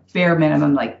just like bare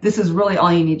minimum, like this is really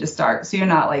all you need to start. So you're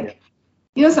not like,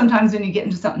 sometimes when you get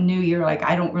into something new, you're like,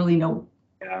 I don't really know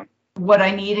what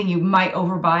I need, and you might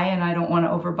overbuy, and I don't want to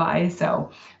overbuy.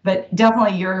 So, but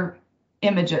definitely your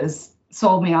images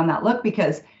sold me on that look,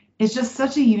 because it's just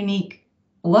such a unique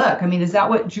look. I mean, is that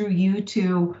what drew you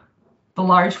to the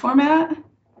large format?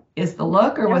 Is the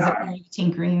look, or was it more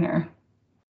tinkering?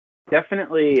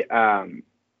 Definitely.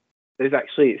 There's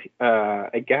actually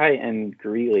a guy in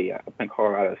Greeley up in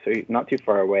Colorado, so he's not too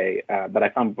far away, but I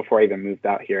found before I even moved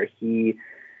out here, he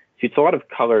shoots a lot of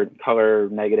color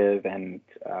negative and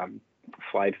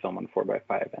slide film on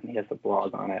 4x5, and he has a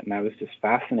blog on it, and I was just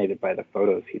fascinated by the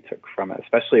photos he took from it,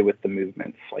 especially with the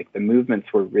movements. Like, the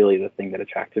movements were really the thing that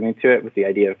attracted me to it, with the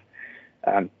idea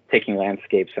of taking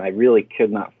landscapes, and I really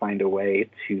could not find a way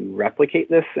to replicate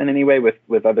this in any way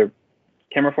with other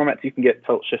camera formats. You can get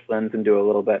tilt shift lens and do a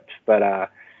little bit, but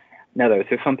no, there's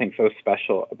just something so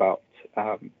special about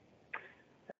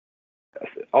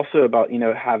also about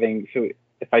having, so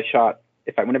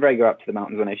whenever I go out to the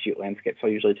mountains when I shoot landscapes, I'll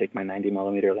usually take my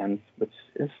 90mm lens, which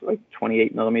is like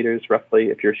 28mm roughly.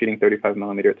 If you're shooting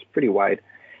 35mm, it's pretty wide,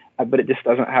 but it just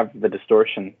doesn't have the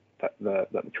distortion that the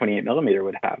 28mm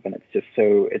would have, and it's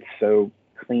so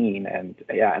clean, and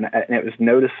it was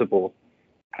noticeable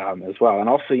as well. And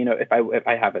also, if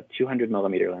I have a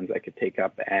 200mm lens I could take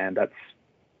up, and that's,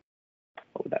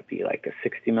 what would that be, like a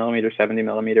 60mm,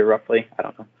 70mm roughly? I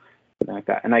don't know, something like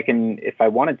that. And I can, if I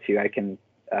wanted to, I can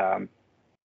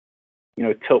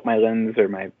tilt my lens or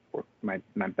my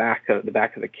back, the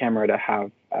back of the camera, to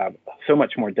have so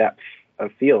much more depth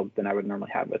of field than I would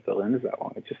normally have with the lens that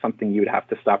long. It's just something you would have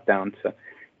to stop down to,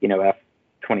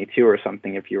 f22 or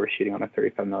something if you were shooting on a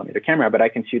 35mm camera. But I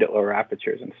can shoot at lower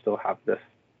apertures and still have this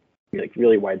like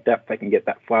really wide depth. I can get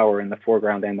that flower in the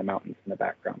foreground and the mountains in the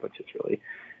background, which is really,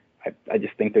 I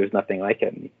just think there's nothing like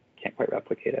it, and you can't quite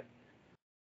replicate it.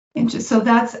 So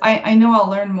that's, I know I'll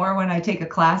learn more when I take a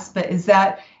class, but is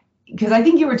that, because I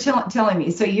think you were telling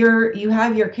me, so you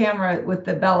have your camera with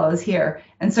the bellows here,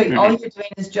 and so all you're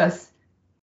doing is just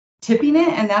tipping it,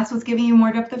 and that's what's giving you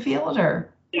more depth of field,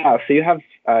 or? Yeah, so you have,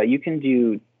 you can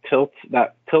do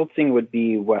tilting would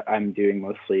be what I'm doing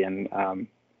mostly in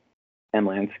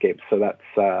landscapes. So that's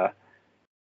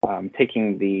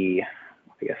taking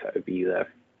I guess that would be the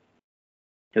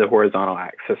horizontal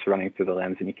axis running through the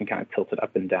lens, and you can kind of tilt it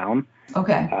up and down.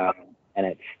 Okay.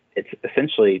 And it's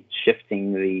essentially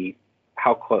shifting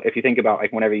how close. If you think about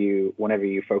like whenever you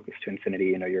focus to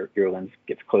infinity, your lens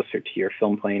gets closer to your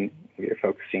film plane. If you're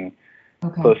focusing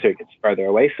closer, it gets farther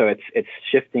away. So it's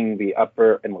shifting the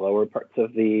upper and lower parts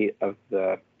of the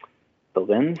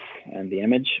lens and the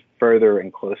image further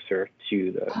and closer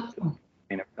to the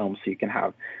plane of film. So you can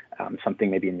have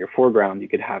something maybe in your foreground. You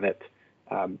could have it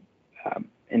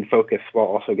in focus while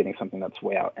also getting something that's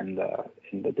way out in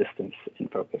the distance in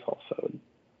focus also.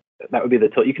 That would be the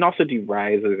tilt. You can also do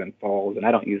rises and falls, and I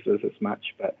don't use those as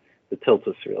much, but the tilt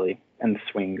is really, and the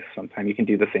swings sometimes. You can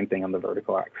do the same thing on the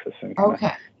vertical axis and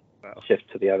kind of shift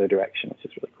to the other direction, which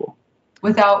is really cool.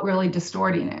 Without really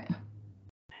distorting it.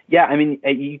 Yeah, I mean,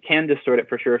 you can distort it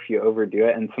for sure if you overdo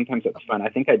it, and sometimes it's fun. I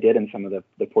think I did in some of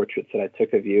the portraits that I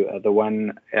took of you. The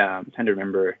one, I'm trying to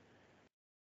remember,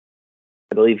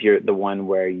 I believe you're the one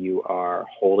where you are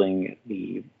holding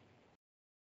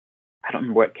I don't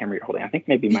remember what camera you're holding. I think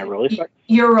maybe my Rolleiflex.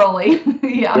 Your Rollie,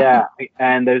 yeah. Yeah,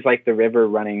 and there's like the river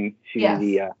running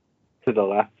to the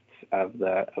left of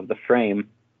the frame.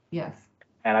 Yes.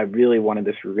 And I really wanted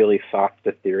this really soft,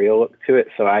 ethereal look to it,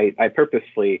 so I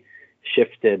purposefully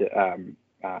shifted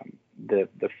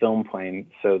the film plane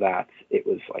so that it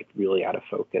was like really out of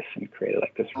focus and created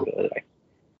like this really like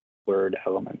blurred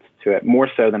element to it, more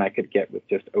so than I could get with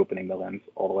just opening the lens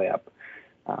all the way up.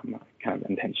 Kind of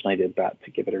intentionally did that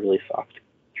to give it a really soft,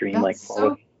 dream-like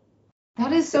quality.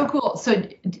 That is so cool. So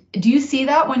do you see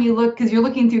that when you look, because you're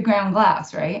looking through ground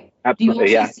glass, right? Absolutely,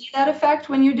 do you actually see that effect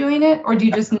when you're doing it, or do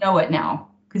you just know it now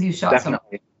because you shot so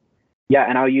much? Yeah,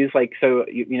 and I'll use like, so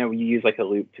you use like a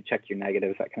loop to check your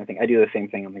negatives, that kind of thing. I do the same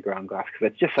thing on the ground glass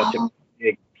because it's just such a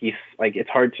big piece. Like it's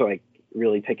hard to like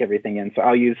really take everything in. So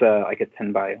I'll use like a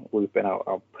 10 by loop, and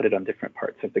I'll put it on different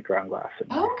parts of the ground glass. And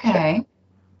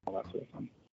all that sort of fun.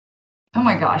 Oh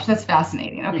my gosh, that's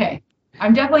fascinating. Okay.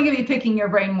 I'm definitely going to be picking your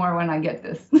brain more when I get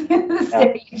this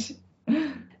stage.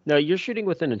 No, you're shooting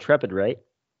with an Intrepid, right?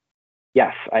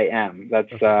 Yes, I am.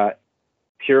 That's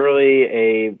purely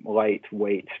a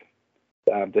lightweight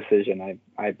decision.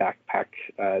 I backpack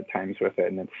times with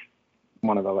it, and it's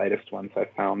one of the lightest ones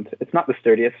I've found. It's not the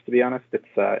sturdiest, to be honest. It's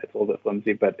a little bit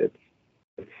flimsy, but it's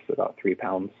about 3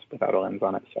 pounds without a lens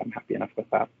on it, so I'm happy enough with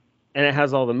that. And it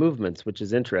has all the movements, which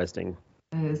is interesting.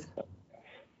 It is.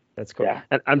 That's cool. Yeah.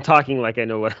 And I'm talking like I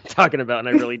know what I'm talking about, and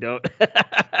I really don't.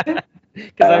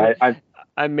 Because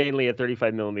I'm mainly a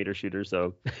 35 millimeter shooter,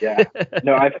 so. Yeah.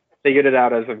 No, I've figured it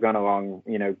out as I've gone along.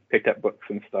 Picked up books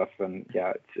and stuff, and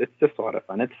yeah, it's just a lot of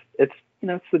fun. It's it's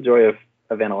the joy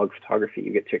of analog photography.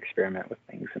 You get to experiment with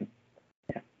things, and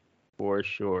yeah. For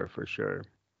sure.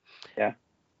 Yeah.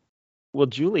 Well,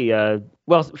 Julie.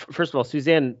 First of all,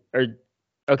 Suzanne.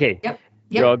 Okay. Yep.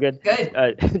 You're all good.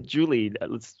 Good. Julie,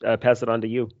 let's pass it on to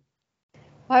you.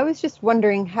 I was just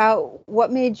wondering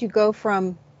what made you go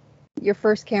from your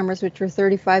first cameras, which were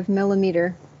 35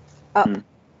 millimeter, up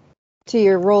to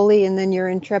your Rollie and then your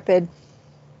Intrepid?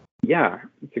 Yeah,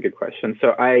 that's a good question.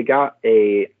 So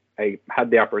I had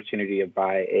the opportunity to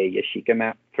buy a Yashica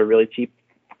mat for really cheap.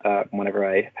 Whenever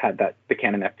I had the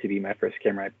Canon FTB, my first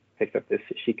camera, I picked up this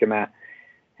Yashica mat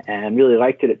and really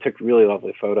liked it. It took really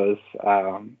lovely photos.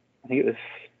 I think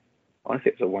I want to say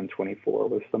it was a 124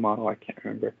 was the model. I can't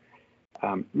remember.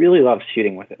 Really loved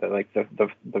shooting with it. Like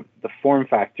the form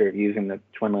factor of using the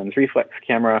twin lens reflex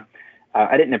camera.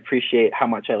 I didn't appreciate how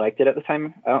much I liked it at the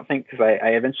time, I don't think, because I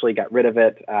eventually got rid of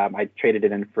it. I traded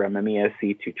it in for a Mamiya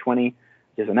C220, which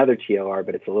is another TLR,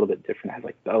 but it's a little bit different. It has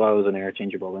like bellows and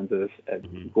interchangeable lenses. A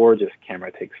gorgeous camera.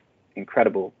 It takes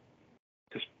incredible,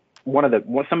 just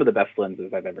some of the best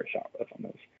lenses I've ever shot with on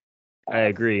those. I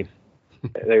agree.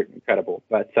 They're incredible.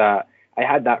 But I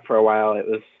had that for a while.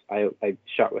 I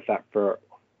shot with that for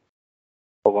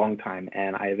a long time,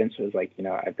 and I eventually was like,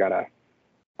 I've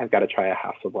got to try a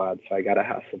Hasselblad. So I got a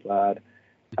Hasselblad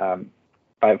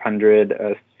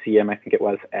 500 CM, I think it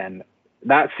was, and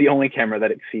that's the only camera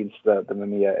that exceeds the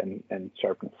Mamiya in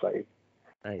sharpness.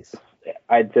 Nice.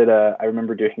 I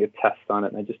remember doing a test on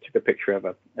it, and I just took a picture of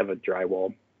a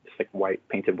drywall, just like white,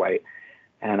 painted white,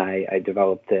 and I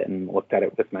developed it and looked at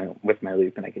it with my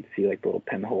loop, and I could see like little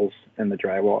pinholes in the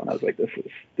drywall, and I was like, this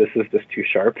is just too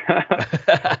sharp.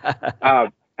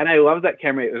 And I love that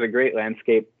camera. It was a great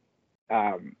landscape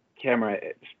camera.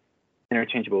 It's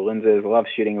interchangeable lenses. I love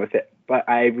shooting with it. But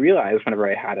I realized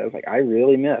whenever I had it, I was like, I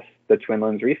really miss the twin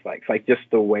lens reflex. Like just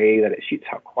the way that it shoots,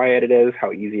 how quiet it is,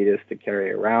 how easy it is to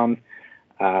carry around.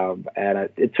 And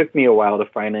it took me a while to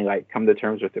finally like come to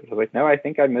terms with it. I was like, no, I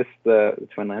think I missed the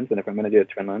twin lens, and if I'm going to do a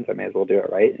twin lens, I may as well do it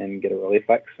right and get a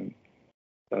Rolleiflex. And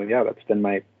so yeah, that's been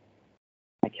my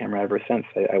camera ever since.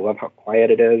 I love how quiet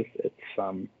it is.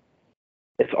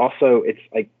 It's also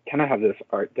like kind of have this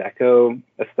Art Deco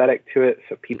aesthetic to it,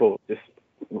 so people just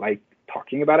like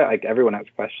talking about it. Like everyone has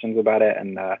questions about it,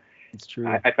 and It's true.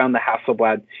 I found the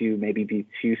Hasselblad to maybe be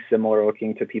too similar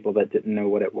looking to people that didn't know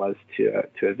what it was to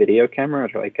a video camera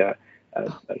or like a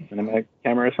cinema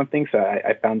camera or something. So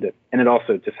I found it, and it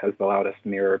also just has the loudest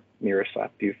mirror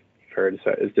slap you've heard.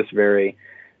 So it's just very,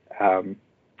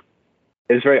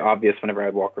 it was very obvious whenever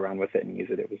I'd walk around with it and use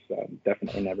it. It was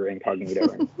definitely never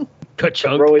incognito.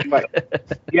 Ka-chunk.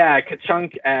 Yeah,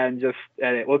 ka-chunk, and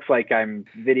it looks like I'm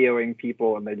videoing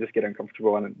people and they just get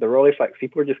uncomfortable. And the Rolleiflex,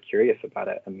 people are just curious about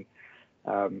it. And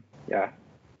yeah,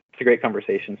 it's a great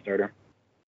conversation starter.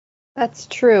 That's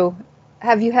true.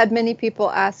 Have you had many people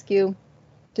ask you,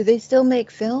 do they still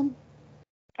make film?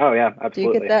 Oh yeah, absolutely.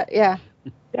 Do you get that? Yeah.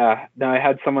 Yeah, no, I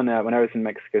had someone when I was in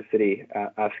Mexico City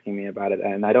asking me about it,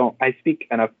 and I speak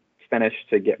enough Spanish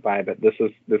to get by, but this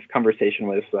conversation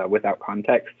was without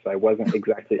context, so I wasn't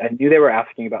exactly. I knew they were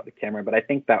asking about the camera, but I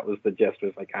think that was the gist,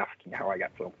 was like asking how I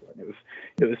got film for it.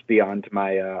 It was beyond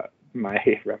my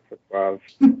my repertoire of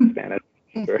Spanish.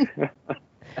 Sure.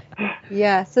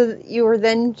 Yeah. So you were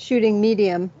then shooting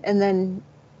medium, and then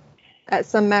at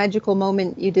some magical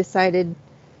moment you decided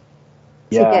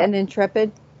to get an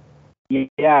Intrepid.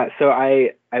 Yeah, so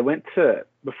I went to,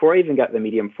 before I even got the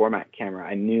medium format camera,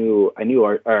 I knew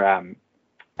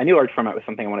large format was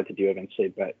something I wanted to do eventually,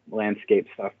 but landscape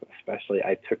stuff especially.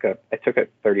 I took a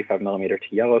 35 millimeter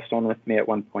to Yellowstone with me at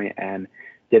one point and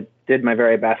did my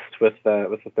very best with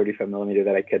the 35 millimeter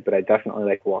that I could, but I definitely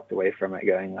like walked away from it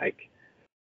going like,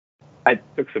 I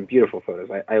took some beautiful photos.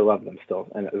 I love them still,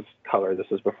 and it was color. This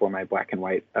was before my black and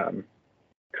white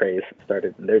craze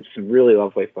started. And there's some really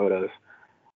lovely photos.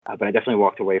 But I definitely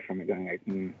walked away from it going like,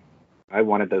 I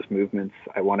wanted those movements.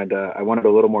 I wanted a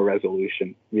little more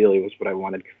resolution. Really was what I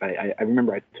wanted, because I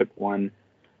remember I took one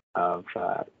of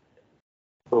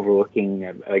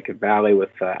overlooking like a valley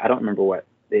with I don't remember what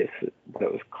it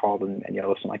was called in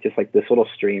Yellowstone, like just like this little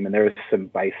stream, and there was some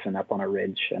bison up on a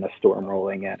ridge and a storm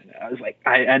rolling in. And I was like,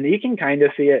 and you can kind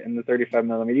of see it in the 35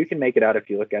 millimeter. You can make it out if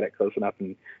you look at it close enough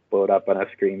and blow it up on a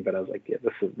screen. But I was like, yeah,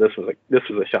 this was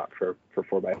a shot for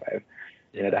 4x5.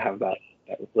 You know, to have that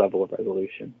level of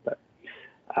resolution. But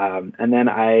and then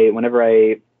when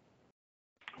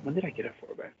did I get a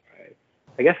 4x5?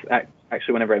 I guess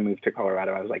actually whenever I moved to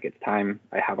Colorado, I was like, it's time.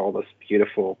 I have all this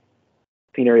beautiful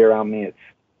scenery around me. It's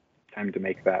time to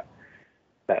make that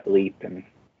leap. And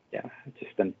yeah, I've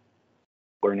just been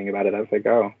learning about it. I was like,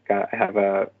 oh God, I have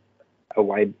a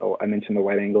wide. Oh, I mentioned the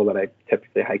wide angle that I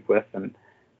typically hike with, and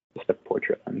just a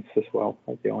portrait lens as well.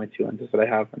 Like the only two lenses that I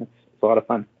have, and it's a lot of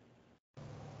fun.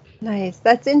 Nice.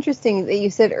 That's interesting that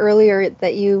you said earlier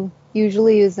that you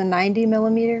usually use a 90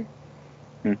 millimeter.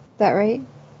 Is that right?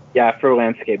 Yeah, for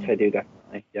landscapes, I do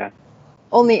definitely. Yeah.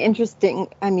 Only interesting.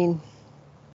 I mean,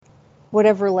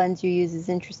 whatever lens you use is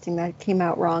interesting. That came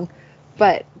out wrong.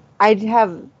 But I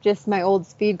have just my old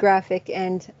speed graphic,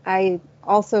 and I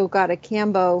also got a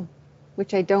Cambo,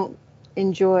 which I don't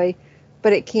enjoy,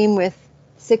 but it came with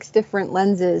 6 different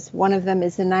lenses. One of them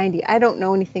is a 90. I don't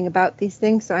know anything about these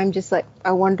things, so I'm just like,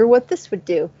 I wonder what this would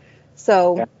do.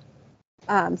 So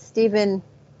Stephen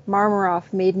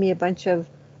Marmaroff made me a bunch of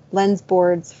lens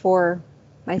boards for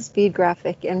my speed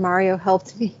graphic, and Mario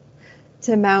helped me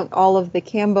to mount all of the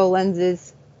Cambo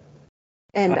lenses.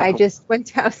 And I just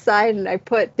went outside and I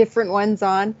put different ones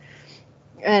on.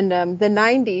 And the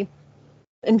 90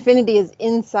 Infinity is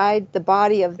inside the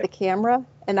body of the camera.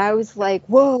 And I was like,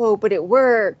 whoa, but it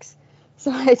works.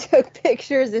 So I took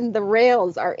pictures, and the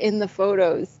rails are in the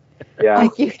photos. Yeah.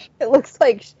 Like it looks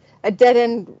like a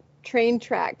dead-end train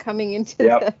track coming into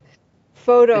the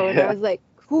photo. And I was like,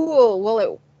 cool. Well,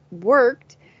 it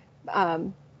worked.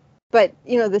 But,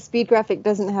 the speed graphic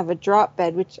doesn't have a drop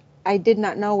bed, which I did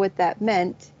not know what that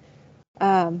meant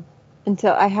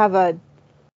until I have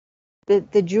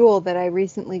the Jewel that I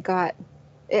recently got.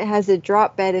 It has a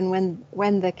drop bed, and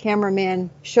when the cameraman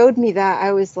showed me that,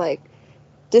 I was like,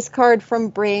 discard from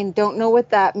brain, don't know what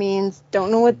that means,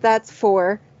 don't know what that's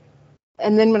for.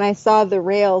 And then when I saw the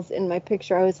rails in my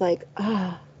picture, I was like,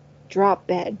 drop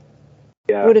bed.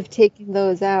 Yeah. Would have taken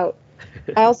those out.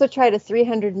 I also tried a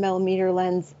 300 millimeter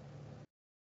lens.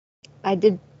 I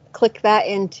did click that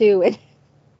in too, and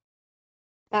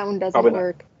that one doesn't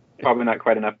work. Probably not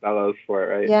quite enough bellows for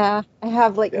it, right? Yeah, I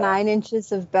have 9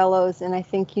 inches of bellows, and I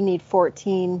think you need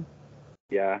 14.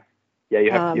 Yeah,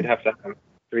 you'd have to have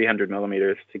 300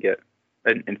 millimeters to get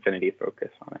an infinity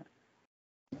focus on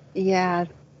it. Yeah,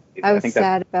 I was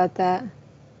sad about that.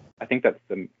 I think that's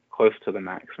the close to the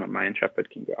maximum my Intrepid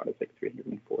can go out is like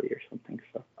 340 or something.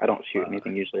 So I don't shoot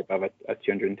anything usually above a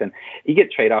 210. You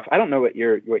get trade-offs. I don't know what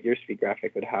your speed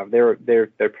graphic would have.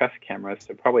 They're press cameras,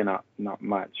 so probably not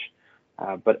much.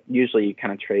 But usually you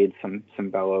kind of trade some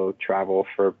bellow travel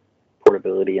for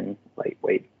portability and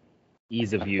lightweight.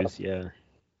 Ease of use, yeah.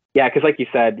 Yeah, because like you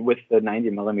said, with the 90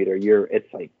 millimeter,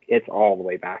 it's all the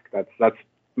way back. That's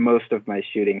most of my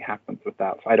shooting happens with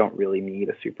that, so I don't really need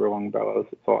a super long bellows.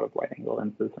 It's a lot of wide angle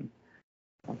lenses, and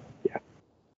yeah.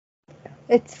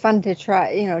 It's fun to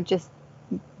try. Just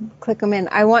click them in.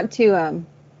 I want to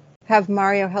have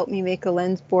Mario help me make a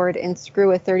lens board and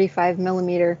screw a 35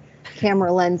 millimeter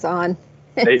camera lens on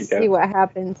and see what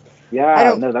happens.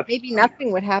 Yeah, maybe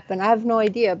nothing would happen. I have no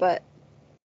idea, but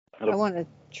I want to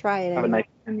try it. Have anyway. a nice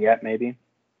vignette, maybe.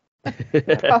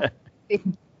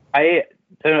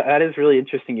 That is really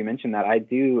interesting. You mentioned that. I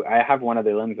have one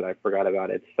other lens that I forgot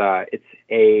about. It's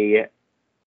a.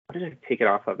 What did I take it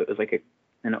off of? It was like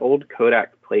an old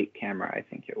Kodak plate camera, I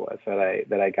think it was,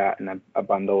 that I got in a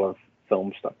bundle of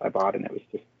film stuff I bought, and it was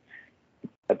just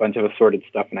a bunch of assorted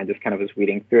stuff, and I just kind of was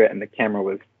weeding through it, and the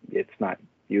camera it's not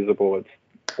usable. It's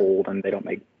old, and they don't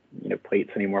make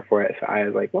plates anymore for it. So I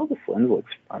was like, well, this lens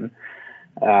looks fun.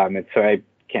 And so I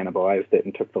cannibalized it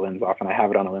and took the lens off, and I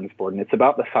have it on a lens board, and it's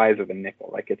about the size of a nickel.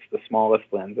 Like, it's the smallest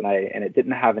lens, and it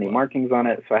didn't have any markings on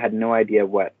it, so I had no idea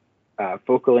what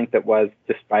focal length it was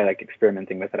just by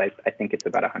experimenting with it. I think it's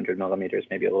about 100 millimeters,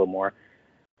 maybe a little more.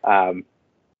 But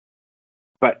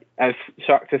I was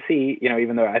shocked to see,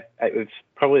 even though it was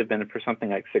probably been for something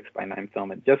like 6x9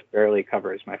 film, it just barely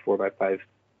covers my 4x5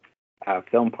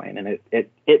 film plane, and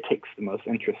it takes the most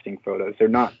interesting photos.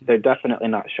 They're definitely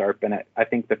not sharp, and I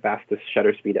think the fastest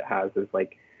shutter speed it has is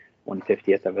like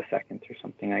 1/50th of a second or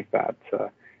something like that. So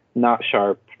not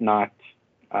sharp, not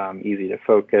easy to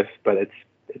focus, but it's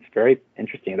very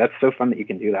interesting. That's so fun that you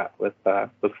can do that with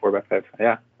 4x5.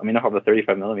 Yeah, let me know how the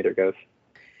 35 millimeter goes.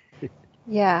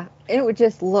 Yeah, it would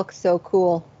just look so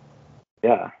cool.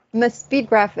 Yeah. The speed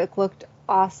graphic looked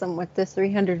awesome with this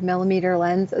 300 millimeter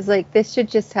lens. I was like, this should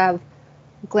just have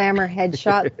glamour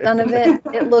headshots done of it.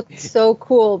 It looked so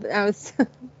cool. I was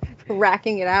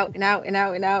racking it out and out and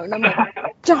out and out, and I'm like,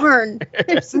 darn,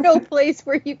 there's no place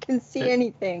where you can see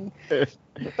anything.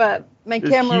 But my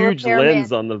camera huge repairman,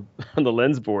 lens on the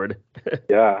lens board.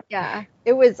 Yeah,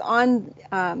 it was on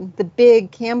the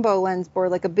big Cambo lens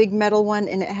board, like a big metal one,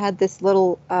 and it had this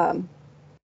little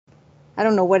I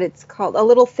don't know what it's called, a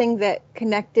little thing that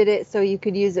connected it so you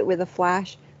could use it with a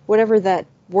flash, whatever that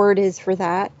word is for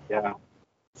that. Yeah.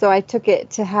 So I took it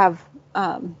to have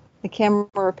the camera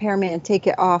repairman take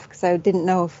it off because I didn't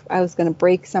know if I was going to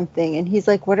break something. And he's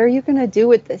like, what are you going to do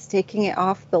with this, taking it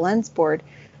off the lens board?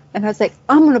 And I was like,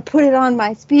 I'm going to put it on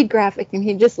my speed graphic. And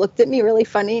he just looked at me really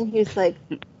funny, and he was like,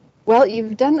 well,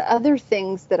 you've done other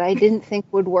things that I didn't think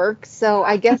would work, so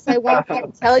I guess I won't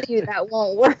tell you that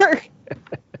won't work.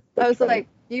 I was like,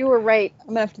 you were right. I'm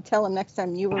going to have to tell him next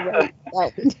time you were right.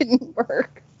 That didn't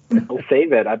work. We'll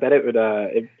save it. I bet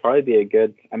it'd probably be a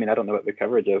good, I don't know what the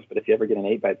coverage is, but if you ever get an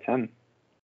 8x10,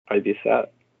 probably be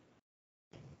set.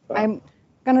 So. I'm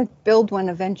going to build one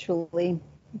eventually.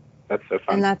 That's so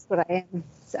fun. And that's what I am.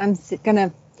 I'm going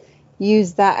to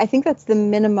use that. I think that's the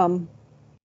minimum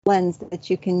lens that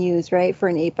you can use, right, for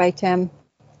an 8x10.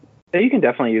 So you can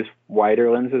definitely use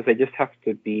wider lenses. They just have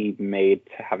to be made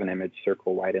to have an image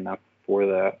circle wide enough for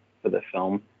the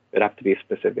film. It'd have to be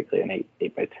specifically an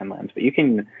 8x10 lens. But you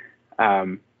can,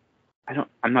 I'm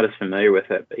not as familiar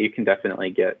with it, but you can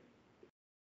definitely get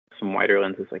some wider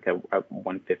lenses, like a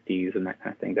 150s and that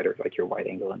kind of thing, that are like your wide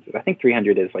angle lenses. I think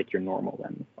 300 is like your normal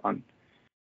lens on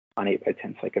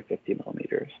 8x10, like a 50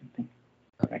 millimeter or something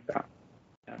like that.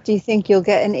 Yeah. Do you think you'll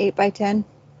get an 8x10?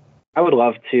 I would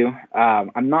love to.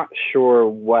 I'm not sure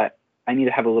what I need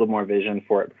to have a little more vision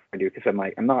for it before I do, because I'm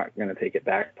not going to take it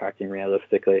backpacking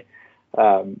realistically.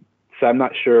 So I'm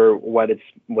not sure what its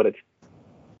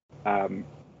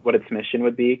mission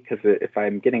would be, because if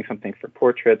I'm getting something for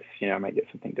portraits, I might get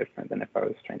something different than if I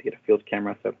was trying to get a field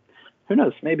camera. So who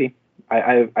knows? Maybe.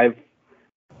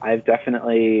 I've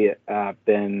definitely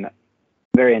been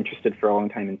very interested for a long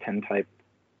time in 10 type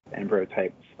and bro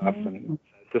type stuff, and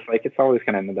it's just it's always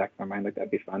kind of in the back of my mind, like,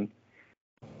 that'd be fun.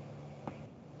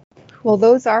 Well,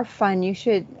 those are fun.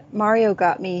 Mario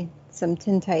got me some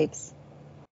tintypes,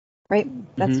 right?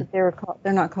 That's what they were called.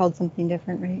 They're not called something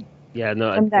different, right? Yeah,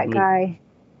 no. From that guy.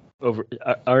 Over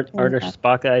Arner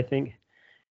Spaka, I think.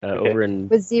 Okay. Over in.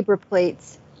 With Zebra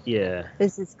Plates. Yeah.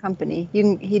 Is his company.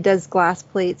 He does glass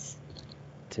plates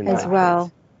as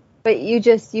well. But you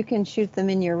can shoot them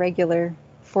in your regular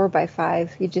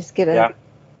 4x5. You just get a Yeah.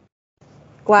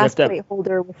 glass You have to plate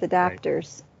holder with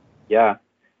adapters. Yeah.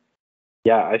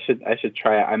 Yeah, I should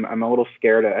try it. I'm a little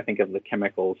scared, I think, of the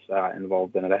chemicals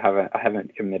involved in it. I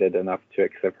haven't committed enough to it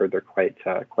because I've heard they're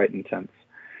quite intense.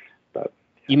 But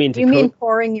You mean to You mean coat?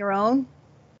 pouring your own?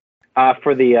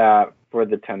 for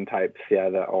the 10 types, yeah,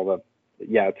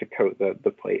 to coat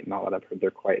the plate and all that. I've heard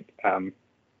they're quite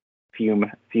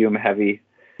fume heavy.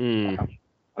 Mm. And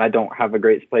I don't have a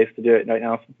great place to do it right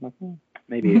now. So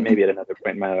maybe at another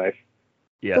point in my life.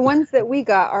 Yeah. The ones that we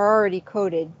got are already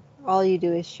coated. All you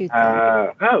do is shoot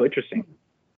them. Oh, interesting.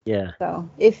 Yeah. So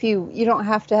if you don't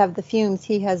have to have the fumes,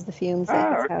 he has the fumes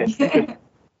at his Okay. house. Interesting.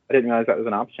 I didn't realize that was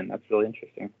an option. That's really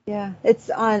interesting. Yeah, it's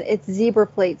Zebra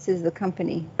Plates is the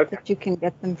company Okay. that you can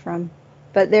get them from.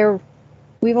 But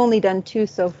we've only done 2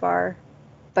 so far,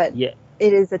 but Yeah.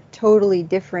 it is a totally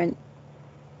different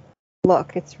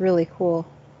look. It's really cool.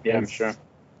 Yeah, I'm sure.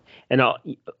 And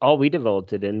all we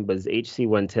developed it in was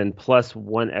HC110 plus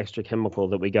one extra chemical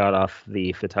that we got off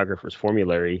the photographer's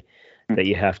formulary that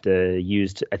you have to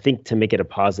use I think to make it a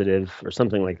positive or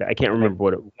something like that. I can't remember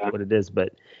what it is,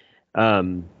 but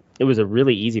it was a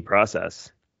really easy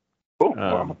process. Cool.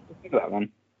 Well, I'll think of that one.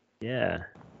 Yeah.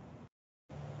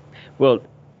 Well,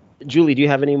 Julie, do you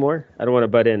have any more? I don't want to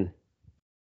butt in.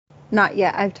 Not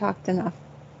yet. I've talked enough.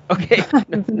 Okay. I've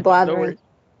been blathering.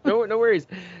 No worries.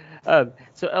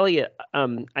 So Elliot,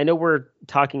 I know we're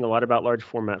talking a lot about large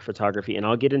format photography, and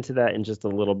I'll get into that in just a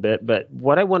little bit. But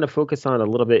what I want to focus on a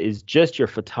little bit is just your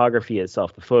photography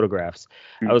itself, the photographs.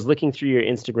 I was looking through your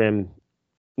Instagram,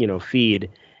 feed,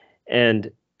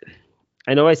 and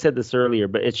I know I said this earlier,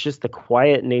 but it's just the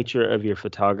quiet nature of your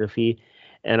photography,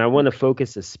 and I want to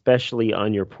focus especially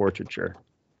on your portraiture.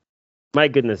 My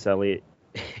goodness, Elliot,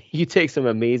 you take some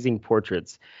amazing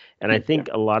portraits, and I think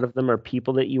a lot of them are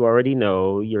people that you already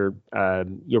know, your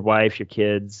wife, your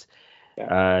kids,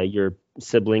 your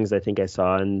siblings. I think I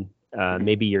saw, and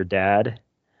maybe your dad,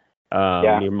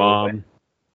 your mom,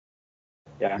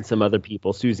 and some other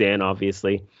people. Suzanne,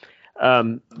 obviously.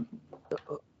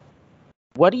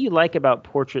 What do you like about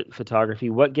portrait photography?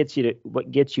 What gets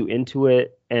you into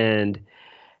it, and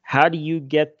how do you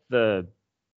get the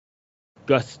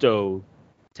gusto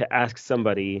to ask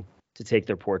somebody to take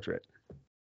their portrait?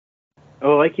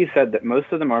 Oh, like you said, that most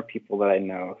of them are people that I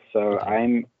know. So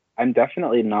Okay. I'm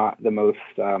definitely not the most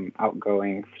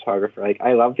outgoing photographer. Like,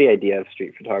 I love the idea of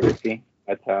street photography,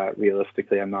 but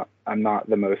realistically, I'm not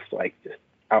the most like just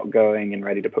outgoing and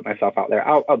ready to put myself out there.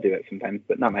 I'll do it sometimes,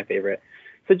 but not my favorite.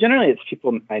 So generally, it's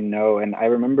people I know. And I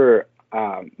remember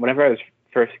whenever I was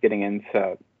first getting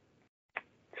into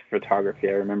photography,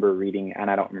 I remember reading, and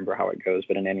I don't remember how it goes,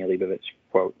 but an Annie Leibovitz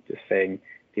quote just saying,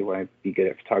 if you want to be good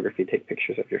at photography, take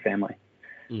pictures of your family.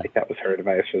 Like, that was her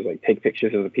advice, was like, take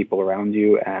pictures of the people around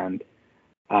you. And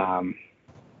I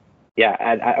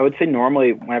would say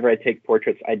normally whenever I take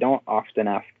portraits, I don't often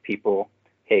ask people,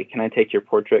 hey, can I take your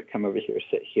portrait? Come over here,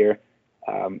 sit here.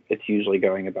 It's usually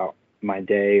going about my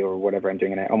day or whatever I'm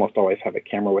doing, and I almost always have a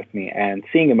camera with me, and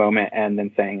seeing a moment and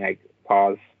then saying, like,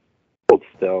 pause, hold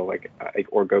still, like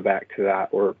or go back to that,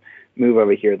 or move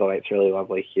over here, the light's really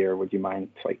lovely here, would you mind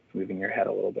like moving your head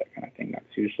a little bit, kind of thing.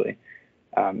 That's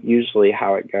usually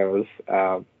how it goes.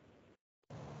 I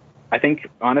think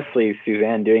honestly,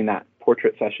 Suzanne, doing that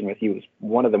portrait session with you was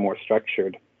one of the more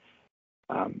structured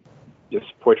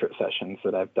just portrait sessions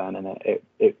that I've done, and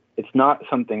it's not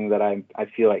something that I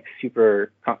feel like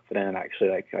super confident in. Actually,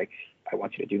 like I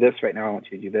want you to do this right now, I want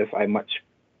you to do this. I much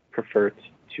prefer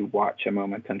to watch a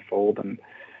moment unfold and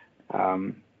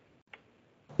find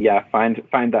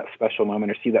that special moment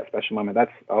or see that special moment.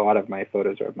 That's a lot of my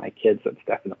photos are of my kids. That's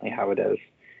definitely how it is.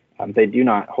 They do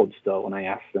not hold still when I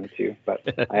ask them to, but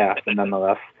I ask them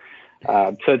nonetheless.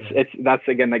 So that's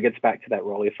again, that gets back to that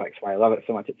Rolleiflex, why I love it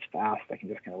so much. It's fast. I can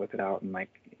just kind of whip it out and like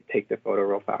take the photo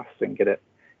real fast and get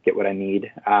what I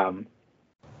need. And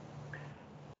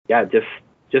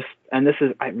this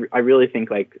is, I really think,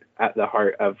 like, at the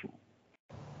heart of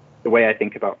the way I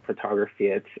think about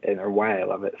photography, or why I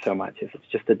love it so much, is it's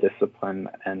just a discipline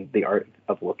and the art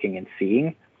of looking and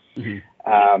seeing.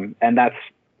 Mm-hmm. And I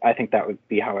think that would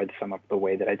be how I'd sum up the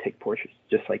way that I take portraits.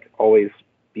 Just like always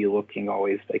be looking,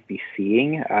 always like be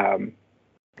seeing,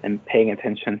 and paying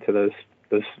attention to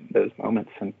those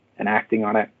moments and acting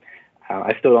on it.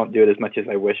 I still don't do it as much as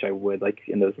I wish I would. Like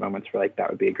in those moments where like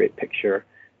that would be a great picture,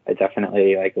 I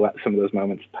definitely like let some of those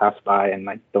moments pass by and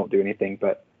like don't do anything.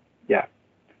 But yeah.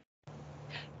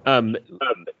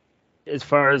 as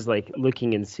far as like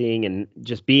looking and seeing and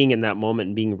just being in that moment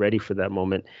and being ready for that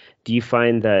moment, do you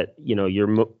find that,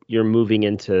 you're moving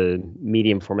into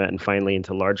medium format and finally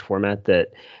into large format, that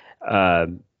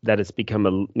it's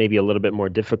become maybe a little bit more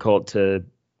difficult to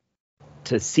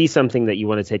see something that you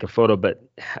want to take a photo, but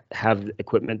have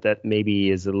equipment that maybe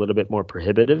is a little bit more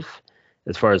prohibitive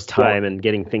as far as Yeah. time and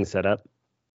getting things set up?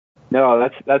 No,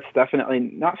 that's definitely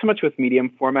not so much with medium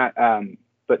format,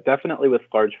 but definitely with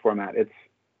large format. It's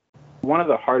one of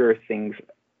the harder things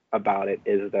about it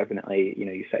is definitely,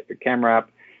 you set your camera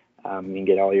up, you can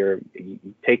get you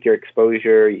take your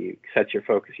exposure, you set your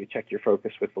focus, you check your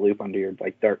focus with the loop under your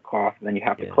like dark cloth, and then you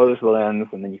have to close the lens,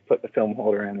 and then you put the film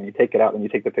holder in, and you take it out, and you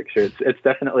take the picture. It's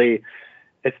definitely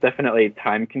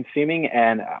time consuming,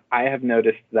 and I have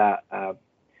noticed that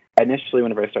initially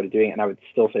whenever I started doing it, and I would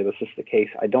still say this is the case,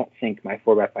 I don't think my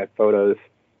 4x5 photos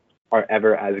are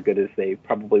ever as good as they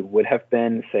probably would have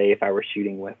been, say, if I were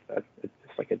shooting with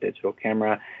just like a digital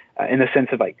camera, in the sense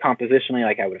of like compositionally,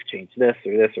 like I would have changed this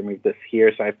or moved this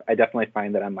here. So I definitely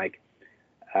find that I'm like,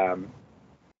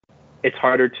 it's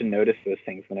harder to notice those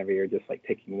things whenever you're just like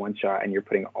taking one shot and you're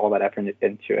putting all that effort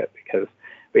into it, because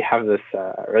we have this,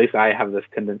 or at least I have this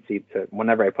tendency to,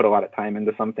 whenever I put a lot of time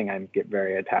into something, I get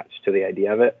very attached to the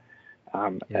idea of it.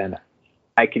 And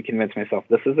I can convince myself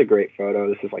this is a great photo,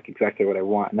 this is like exactly what I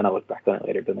want, and then I look back on it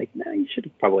later, been like, no, you should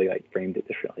have probably like framed it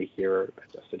differently here or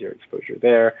adjusted your exposure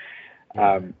there.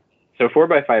 So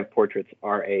 4x5 portraits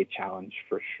are a challenge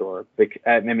for sure.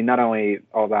 I mean, not only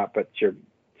all that, but your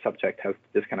subject has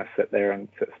to just kind of sit there and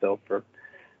sit still for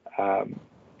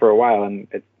a while, and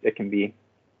it can be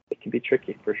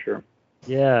tricky for sure.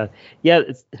 Yeah.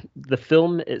 The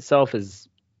film itself is,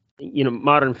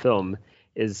 modern film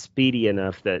is speedy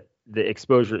enough that the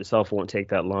exposure itself won't take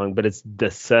that long, but it's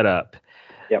the setup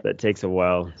that takes a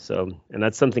while. So, and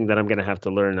that's something that I'm going to have to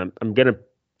learn.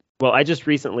 I just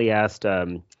recently asked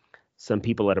some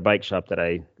people at a bike shop that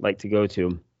I like to go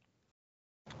to.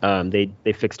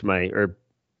 They fixed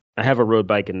I have a road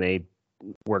bike, and they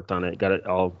worked on it, got it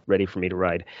all ready for me to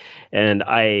ride. And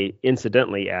I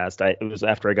incidentally asked, it was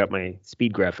after I got my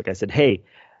speed graphic, I said, hey,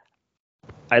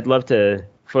 I'd love to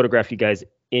photograph you guys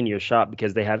in your shop,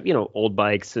 because they have, old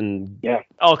bikes and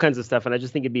all kinds of stuff. And I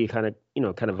just think it'd be kind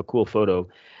of a cool photo.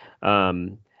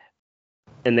 And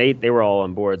they were all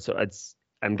on board. So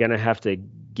I'm going to have to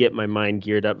get my mind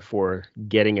geared up for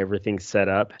getting everything set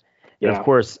up. And of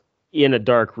course, in a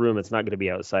dark room, it's not going to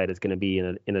be outside. It's going to be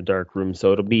in a dark room.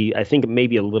 So it'll be, I think,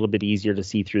 maybe a little bit easier to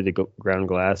see through the ground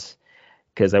glass,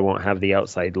 because I won't have the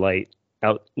outside light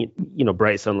out,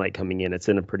 bright sunlight coming in. It's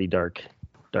in a pretty dark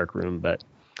room, but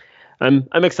I'm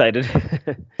excited.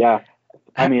 Yeah.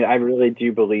 I mean, I really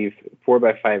do believe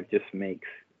 4x5 just makes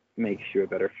you a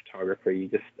better photographer. You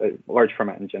just, large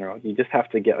format in general, you just have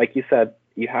to get, like you said,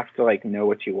 you have to like know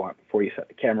what you want before you set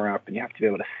the camera up, and you have to be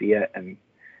able to see it. And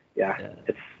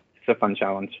it's a fun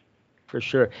challenge. For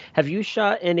sure. Have you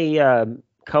shot any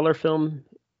color film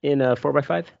in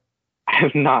 4x5? I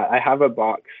have not. I have a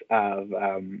box of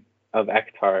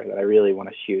Ektar that I really want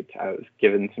to shoot. It was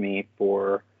given to me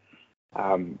for,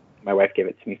 my wife gave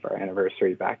it to me for our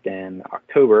anniversary back in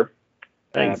October,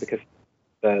 because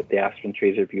the aspen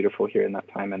trees are beautiful here in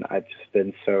that time, and I've just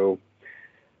been so,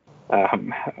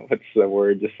 what's the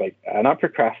word? Just like not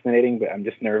procrastinating, but I'm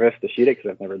just nervous to shoot it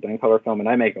because I've never done color film, and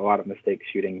I make a lot of mistakes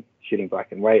shooting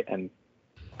black and white, and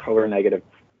color negative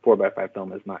 4x5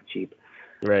 film is not cheap.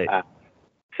 Right.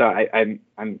 So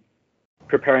I'm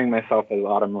preparing myself as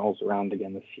autumn rolls around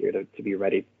again this year to be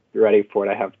ready for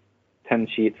it. I have 10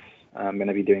 sheets. I'm going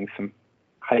to be doing some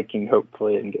hiking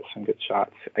hopefully and get some good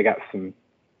shots. I got some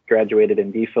graduated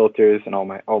ND filters and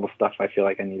all the stuff I feel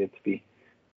like I needed to be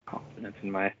confident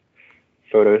in my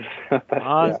photos.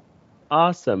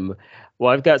 Awesome.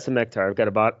 Well, I've got some Ektar. I've got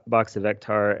a box of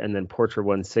Ektar and then Portra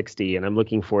 160, and I'm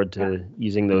looking forward to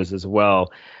using those as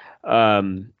well. I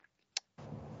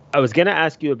was going to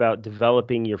ask you about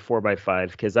developing your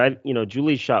 4x5, because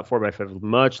Julie shot 4x5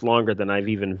 much longer than I've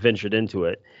even ventured into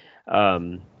it.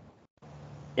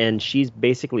 And she's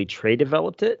basically tray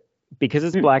developed it because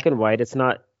it's black and white. It's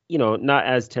not, not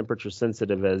as temperature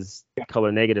sensitive as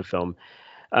color negative film.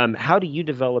 How do you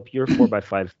develop your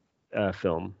 4x5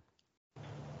 film?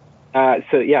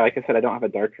 So yeah, like I said, I don't have a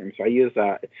darkroom, so I use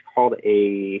it's called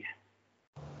I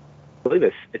believe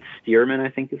it's Stearman, I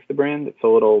think is the brand. It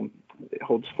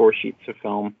holds 4 sheets of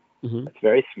film. Mm-hmm. It's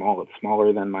very small. It's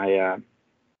smaller than my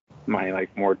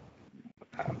like more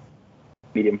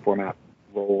medium format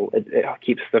roll. It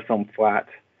keeps the film flat,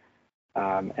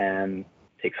 and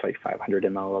takes like 500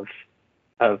 ml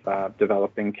of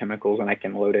developing chemicals, and I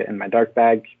can load it in my dark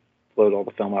bag, load all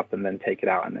the film up and then take it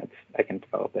out, and I can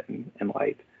develop it in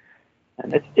light.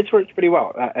 And it's worked pretty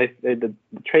well. The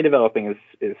tray developing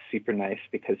is super nice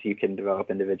because you can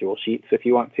develop individual sheets if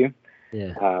you want to.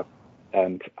 Yeah.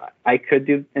 And I could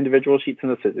do individual sheets in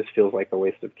this. It just feels like a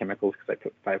waste of chemicals because I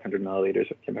put 500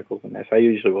 milliliters of chemicals in there. So I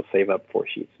usually will save up 4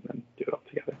 sheets and then do it all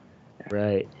together. Yeah.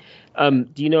 Right.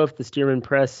 Do you know if the Stearman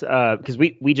press? Because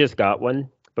we just got one,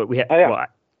 but we Oh, yeah. well,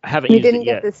 I haven't We used it didn't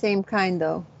yet. get the same kind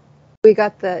though. We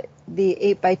got the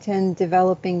 8x10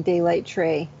 developing daylight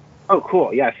tray. Oh,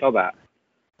 cool. Yeah, I saw that.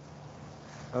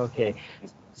 Okay.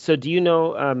 So do you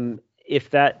know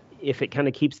if it kind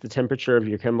of keeps the temperature of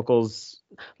your chemicals,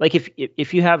 like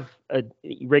if you have a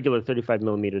regular 35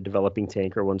 millimeter developing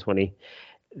tank or 120,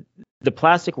 the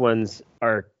plastic ones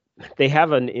they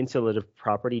have an insulative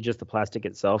property, just the plastic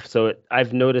itself. So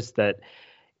I've noticed that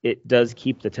it does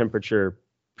keep the temperature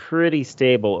pretty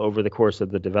stable over the course of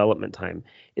the development time.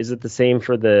 Is it the same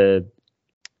for the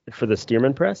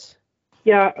Stearman press?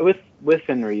 Yeah,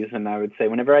 within reason, I would say.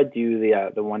 Whenever I do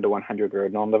the 1 to 100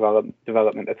 Rodinal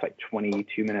development that's like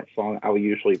 22 minutes long, I will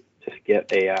usually just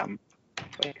get a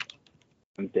like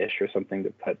some dish or something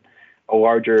to put a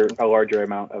larger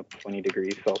amount of 20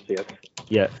 degrees Celsius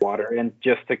water in,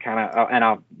 just to kind of and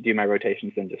I'll do my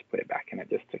rotations and just put it back in it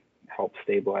just to help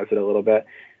stabilize it a little bit.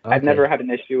 Okay. I've never had an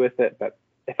issue with it, but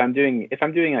if I'm doing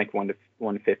like 1 to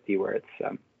 150 where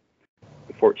it's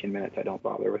 14 minutes, I don't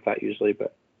bother with that usually,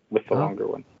 but with the longer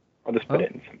one, I'll just put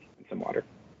it in some water.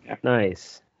 Yeah.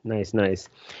 Nice.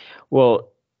 Well,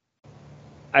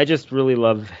 I just really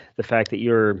love the fact that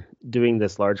you're doing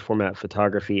this large format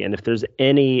photography. And if there's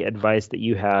any advice that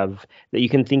you have that you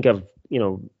can think of,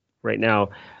 right now,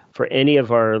 for any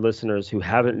of our listeners who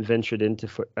haven't ventured into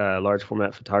large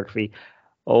format photography,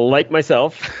 like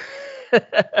myself,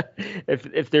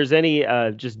 if there's any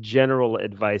just general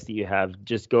advice that you have,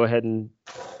 just go ahead and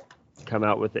come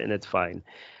out with it, and it's fine.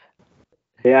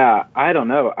 Yeah, I don't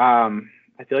know.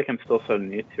 I feel like I'm still so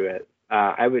new to it.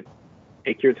 I would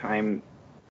take your time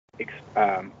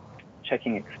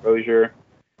checking exposure.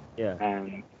 Yeah.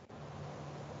 And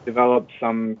develop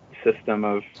some system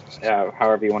of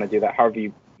however you want to do that, however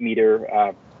you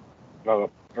meter,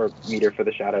 develop, or meter for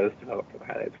the shadows, develop for the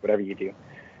highlights, whatever you do.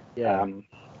 Yeah.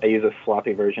 I use a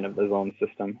sloppy version of the zone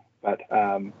system, but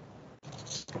and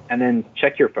then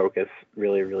check your focus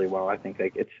really, really well. I think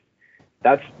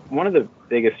that's one of the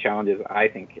biggest challenges, I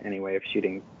think, anyway, of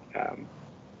shooting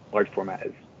large format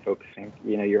is focusing.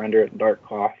 You're under a dark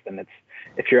cloth, and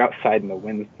if you're outside and the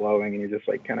wind's blowing and you're just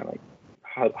like kind of like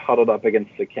huddled up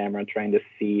against the camera trying to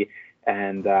see,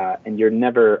 and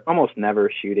you're almost never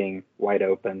shooting wide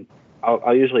open.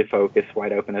 I'll usually focus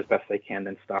wide open as best I can,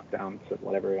 then stop down to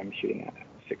whatever I'm shooting at,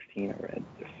 16 or red,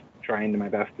 just trying my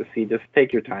best to see. Just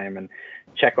take your time and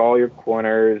check all your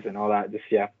corners and all that. Just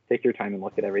take your time and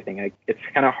look at everything. It's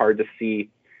kind of hard to see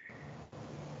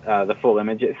the full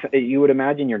image. You would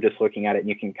imagine you're just looking at it and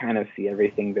you can kind of see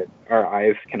everything, that our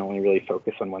eyes can only really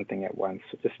focus on one thing at once.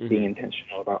 So just being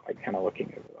intentional about like kind of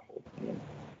looking over the whole thing.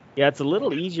 Yeah, it's a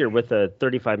little easier with a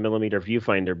 35 millimeter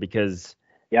viewfinder because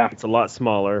it's a lot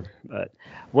smaller. But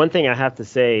one thing I have to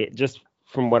say, just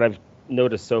from what I've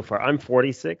noticed so far, I'm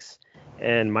 46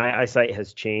 and my eyesight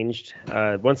has changed.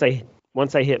 Once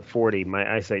I hit 40,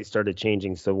 my eyesight started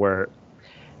changing. So where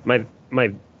my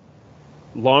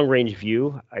long range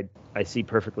view, I see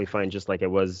perfectly fine, just like I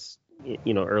was,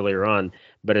 earlier on.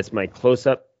 But it's my close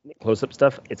up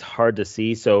stuff. It's hard to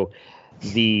see. So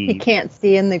you can't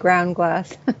see in the ground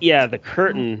glass. Yeah, the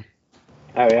curtain.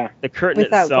 Oh yeah. The curtain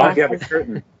Without itself. glasses. The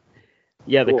curtain.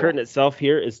 Yeah, Cool. The curtain itself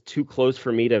here is too close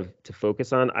for me to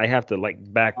focus on. I have to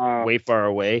back way far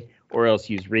away, or else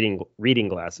use reading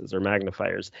glasses or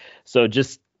magnifiers. So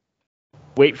just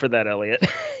wait for that, Elliot.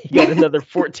 You got another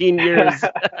 14 years.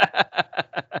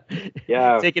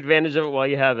 Yeah. Take advantage of it while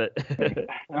you have it.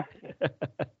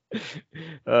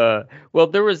 Well,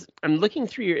 I'm looking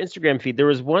through your Instagram feed. There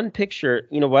was one picture.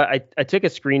 You know what? I took a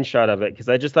screenshot of it because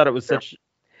I just thought it was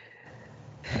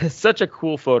such a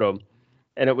cool photo.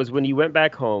 And it was when you went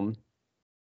back home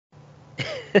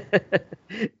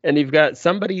and you've got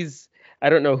somebody's, I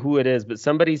don't know who it is, but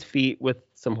somebody's feet with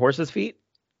some horse's feet.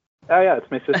 Oh yeah,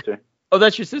 it's my sister. Oh,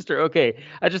 that's your sister. Okay.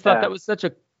 I just thought that was such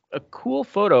a cool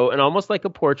photo and almost like a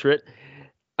portrait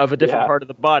of a different part of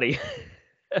the body.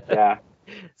 Yeah.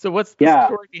 So what's the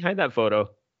story behind that photo?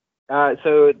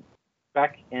 So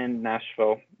back in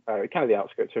Nashville, kind of the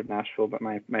outskirts of Nashville, but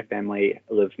my family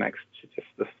lives next to just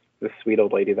this sweet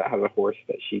old lady that has a horse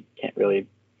that she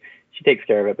takes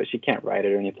care of it, but she can't ride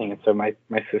it or anything. And so my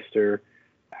sister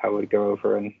would go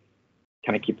over and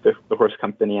kind of keep the horse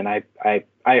company. And I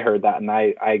heard that, and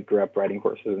I grew up riding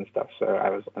horses and stuff. So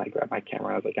I grabbed my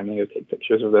camera. I was like, I'm gonna go take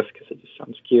pictures of this because it just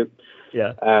sounds cute.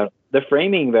 Yeah. The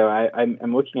framing though,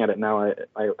 I'm looking at it now.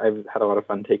 I've had a lot of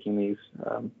fun taking these.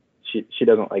 She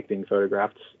doesn't like being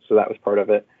photographed, so that was part of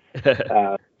it.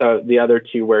 So the other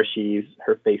two where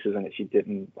her face is in it, she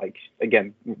didn't like.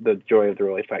 Again, the joy of the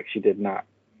Rolly Flex, she did not.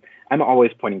 I'm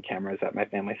always pointing cameras at my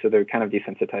family, so they're kind of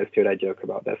desensitized to it. I joke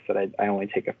about this, that I only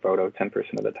take a photo 10%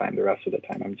 of the time. The rest of the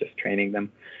time, I'm just training them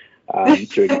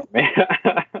to ignore me.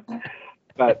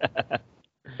 But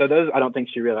so those, I don't think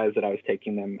she realized that I was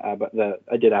taking them. But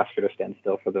I did ask her to stand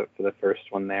still for the first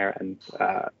one there, and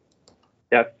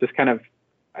yeah, just kind of.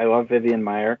 I love Vivian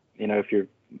Meyer. You know, if you're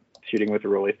shooting with a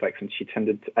Rolly Flex, and she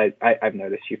tended to, I've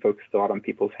noticed she focused a lot on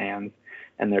people's hands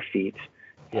and their feet.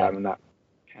 Yeah. And that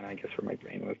kind of, I guess, where my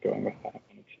brain was going with that.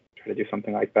 Try to do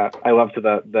something like that. I loved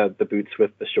the boots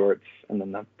with the shorts and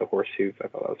then the horse hooves. I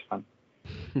thought that was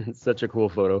fun. Such a cool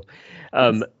photo.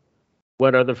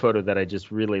 One other photo that I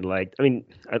just really liked. I mean,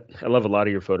 I love a lot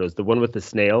of your photos. The one with the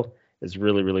snail is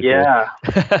really, really cool. Yeah.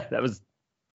 That was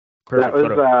perfect. That was,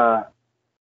 photo.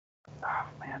 Oh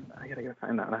man, I gotta go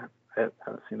find that. I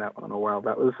haven't seen that one in a while.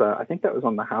 That was, I think that was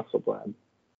on the Hasselblad.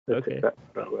 Okay. Took that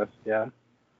photo with. Yeah.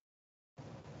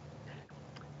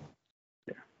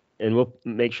 And we'll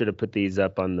make sure to put these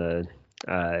up on the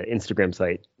Instagram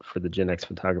site for the Gen X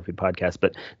Photography Podcast.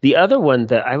 But the other one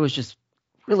that I was just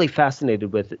really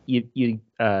fascinated with, you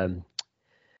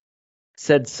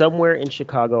said somewhere in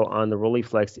Chicago on the Rolly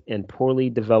Flex and poorly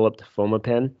developed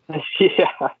Fomapen.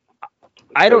 Yeah.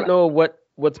 I don't know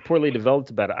what's poorly developed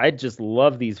about it. I just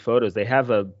love these photos. They have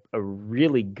a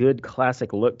really good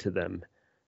classic look to them.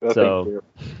 Well, so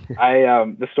thank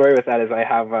you. The story with that is I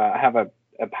have a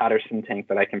Patterson tank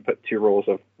that I can put 2 rolls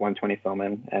of 120 film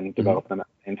in and develop them at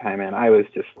the same time. And I was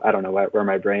just, I don't know where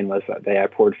my brain was that day. I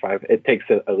poured 5. It takes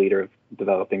a liter of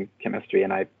developing chemistry,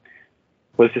 and I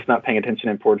was just not paying attention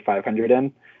and poured 500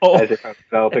 in as if I was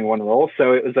developing 1 roll.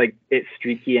 So it was like, it's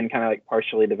streaky and kind of like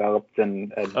partially developed.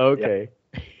 And okay. Yeah.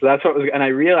 So that's what was, and I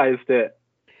realized it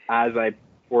as I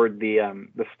poured the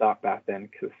stop bath in,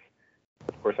 because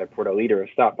of course I poured a liter of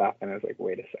stop bath, and I was like,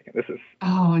 wait a second, this is.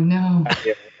 Oh no.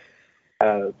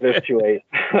 There's too late.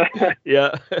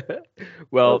 Yeah.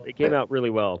 Well, it came out really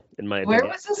well in my opinion.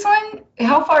 Where was this one?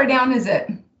 How far down is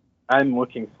it? I'm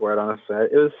looking for it on a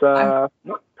set. It was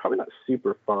probably not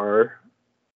super far.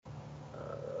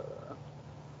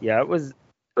 Yeah, it was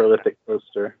prolific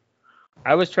poster.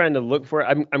 I was trying to look for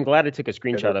it. I'm glad I took a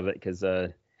screenshot of it because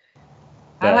I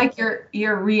like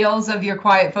your reels of your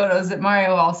quiet photos that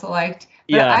Mario also liked.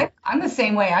 But yeah, I'm the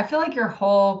same way. I feel like your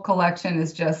whole collection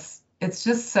is just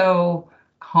so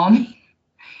calming.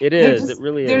 it is. It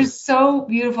really is. They're so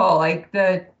beautiful. Like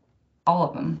all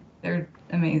of them. They're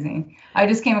amazing. I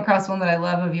just came across one that I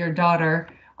love of your daughter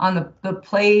on the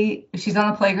play. She's on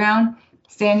the playground,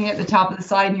 standing at the top of the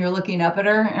slide, and you're looking up at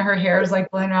her, and her hair is like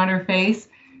blowing around her face.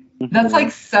 That's like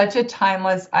such a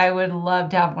timeless. I would love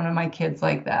to have one of my kids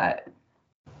like that.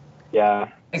 Yeah.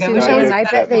 Like, I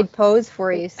bet they'd pose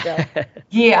for you still.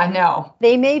 Yeah, no.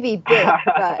 They may be big,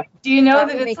 but do you know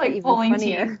that that it's like pulling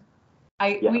teeth?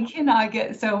 We cannot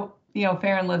get, so,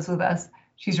 Farron lives with us.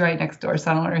 She's right next door,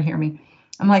 so I don't let her hear me.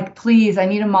 I'm like, please, I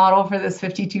need a model for this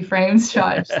 52 frames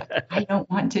shot. She's like, I don't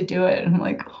want to do it. And I'm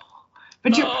like,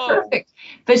 but you're perfect.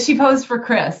 But she posed for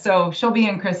Chris, so she'll be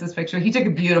in Chris's picture. He took a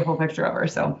beautiful picture of her,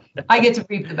 so I get to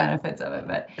reap the benefits of it.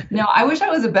 But no, I wish I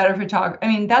was a better photographer. I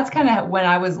mean, that's kind of when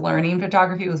I was learning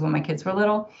photography, was when my kids were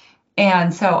little.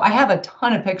 And so I have a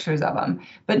ton of pictures of them,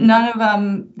 but none of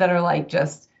them that are like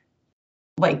just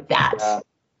like that. Yeah.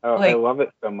 Oh, I love it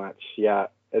so much. Yeah.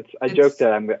 I joke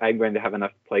that I'm going to have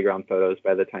enough playground photos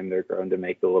by the time they're grown to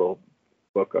make a little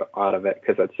book out of it,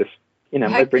 because that's just,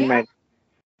 I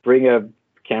bring a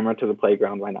camera to the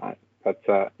playground, why not? But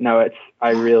no,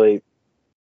 I really,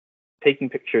 taking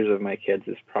pictures of my kids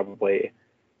is probably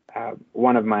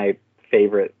one of my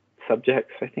favorite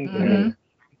subjects, I think. Mm-hmm. I mean,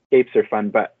 escapes are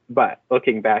fun, but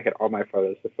looking back at all my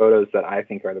photos, the photos that I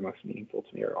think are the most meaningful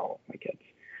to me are all of my kids.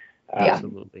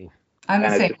 Absolutely. I'm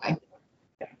the same way.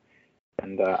 Yeah.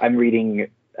 And I'm reading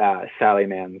Sally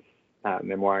Mann's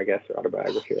memoir, I guess, or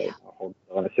autobiography right now.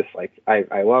 And it's just like,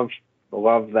 I love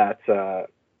that,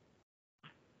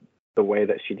 the way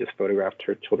that she just photographed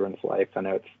her children's life. I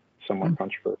know it's somewhat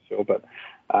controversial, but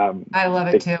I love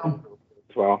it too.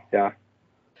 As well, yeah.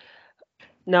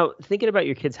 Now, thinking about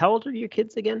your kids, how old are your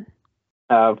kids again?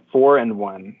 4 and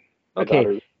 1. My Okay.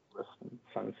 daughter's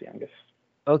son's the youngest.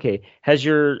 Okay.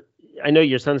 I know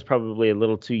your son's probably a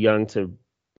little too young to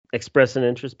express an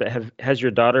interest, but has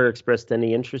your daughter expressed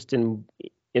any interest in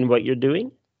what you're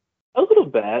doing? A little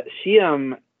bit. She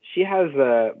has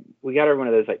we got her one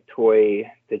of those like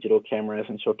toy digital cameras,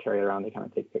 and she'll carry it around to kind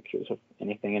of take pictures of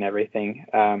anything and everything.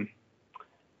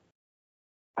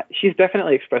 She's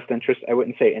definitely expressed interest. I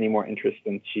wouldn't say any more interest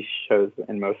than she shows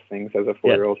in most things as a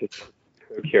 4-year-old who's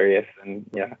so curious and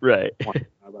Right. wants to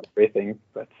know about everything.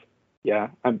 But yeah,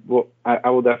 I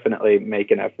will definitely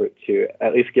make an effort to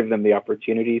at least give them the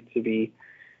opportunity to be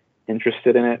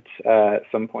interested in it at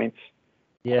some point.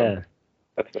 Yeah.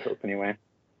 That's the hope anyway.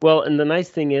 Well, and the nice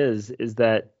thing is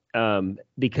that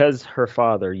because her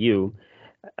father, you,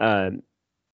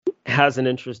 has an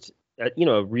interest,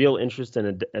 a real interest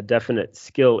and a definite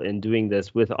skill in doing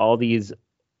this with all these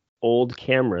old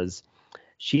cameras,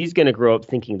 she's going to grow up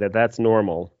thinking that that's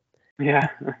normal. Yeah.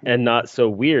 And not so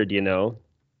weird,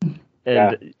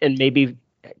 and maybe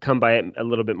come by it a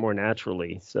little bit more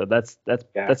naturally. So that's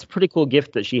a pretty cool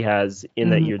gift that she has in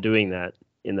that you're doing that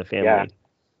in the family.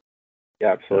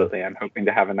 Yeah, absolutely. So, I'm hoping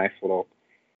to have a nice little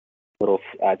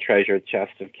treasure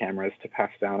chest of cameras to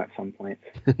pass down at some point.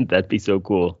 That'd be so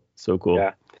cool. So cool.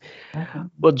 Yeah.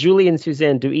 Well, Julie and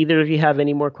Suzanne, do either of you have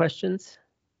any more questions?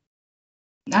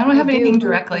 I don't have anything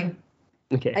directly.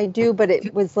 Okay. I do, but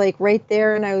it was like right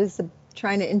there, and I was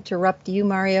trying to interrupt you,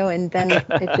 Mario, and then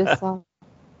it just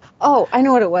oh, I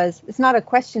know what it was. It's not a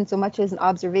question so much as an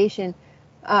observation.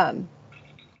 And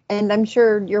I'm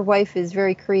sure your wife is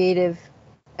very creative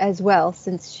as well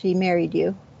since she married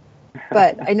you.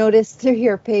 But I noticed through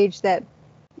your page that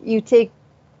you take,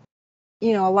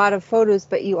 a lot of photos,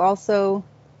 but you also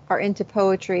are into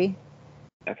poetry.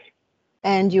 Yes.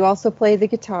 And you also play the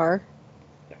guitar.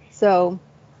 Yes. So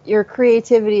your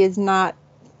creativity is not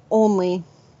only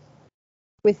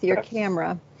with your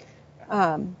camera,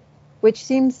 which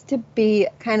seems to be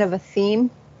kind of a theme.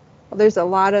 There's a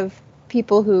lot of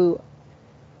people who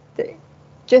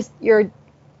just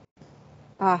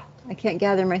I can't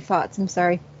gather my thoughts. I'm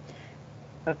sorry.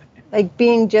 Like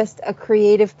being just a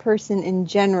creative person in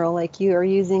general, like you are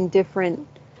using different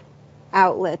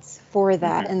outlets for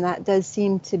that. And that does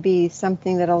seem to be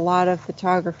something that a lot of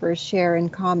photographers share in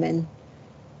common,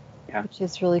 which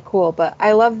is really cool. But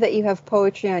I love that you have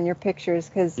poetry on your pictures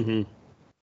because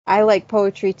I like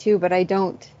poetry too, but I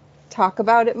don't talk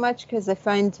about it much because I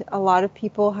find a lot of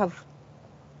people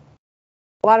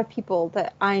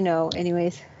that I know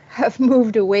anyways have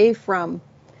moved away from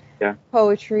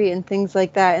poetry and things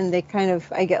like that, and they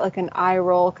I get like an eye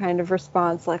roll kind of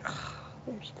response, like, oh,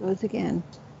 there she goes again.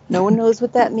 No one knows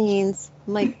what that means.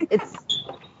 I'm like, it's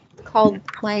called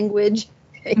language.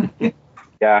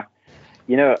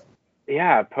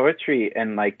 Poetry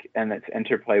and its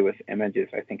interplay with images,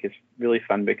 I think, is really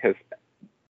fun because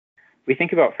we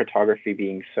think about photography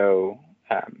being so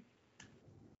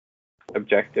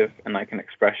objective and like an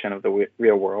expression of the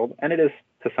real world, and it is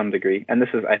to some degree. And this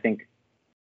is, I think,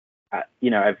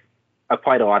 I've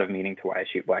applied a lot of meaning to why I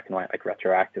shoot black and white, like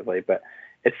retroactively, but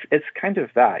it's kind of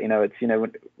that, it's,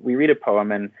 when we read a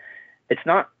poem, and it's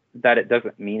not that it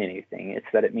doesn't mean anything, it's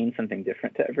that it means something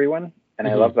different to everyone. And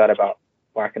I love that about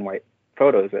black and white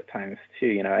photos at times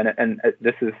too, and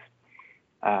this is,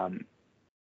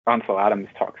 Ansel Adams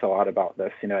talks a lot about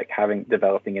this, like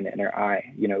developing an inner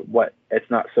eye, it's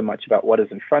not so much about what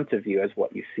is in front of you as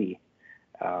what you see,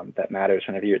 that matters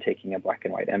whenever you're taking a black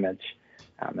and white image.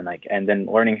 And then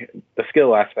learning the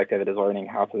skill aspect of it is learning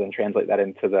how to then translate that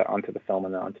onto the film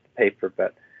and then onto the paper.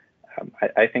 But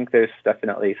I think there's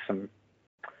definitely some,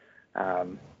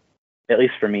 at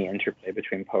least for me, interplay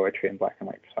between poetry and black and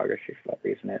white photography for that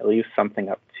reason. It leaves something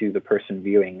up to the person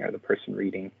viewing or the person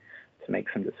reading to make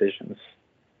some decisions.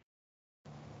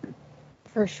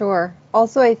 For sure.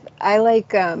 Also, I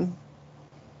like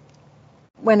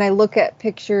when I look at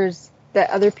pictures that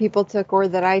other people took or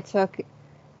that I took,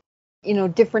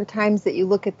 different times that you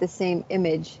look at the same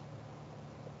image,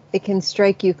 it can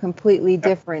strike you completely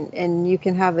different, and you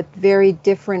can have a very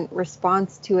different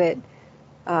response to it.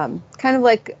 Kind of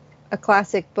like a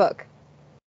classic book.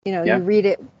 You read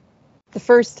it the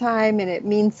first time and it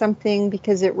means something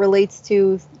because it relates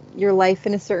to your life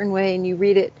in a certain way, and you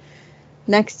read it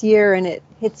next year and it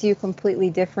hits you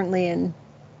completely differently. And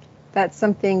that's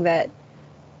something that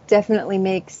definitely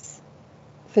makes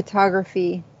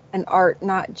photography an art,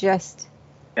 not just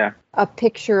a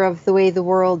picture of the way the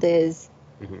world is,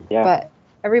 but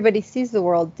everybody sees the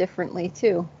world differently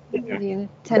too. 10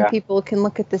 people can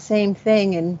look at the same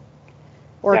thing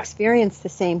or experience the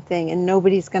same thing, and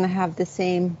nobody's going to have the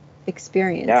same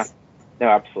experience. Yeah, no,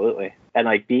 absolutely. And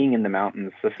like being in the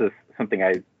mountains, this is something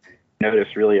I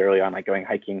noticed really early on, like going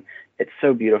hiking. It's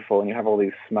so beautiful, and you have all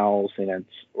these smells,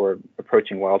 or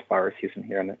approaching wildflower season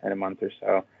here in a month or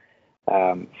so.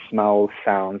 Smells,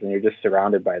 sounds, and you're just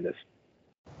surrounded by this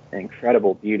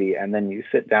incredible beauty, and then you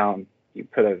sit down, you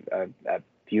put a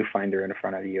viewfinder in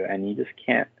front of you, and you just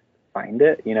can't find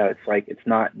it. It's like it's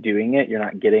not doing it. You're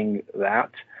not getting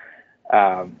that.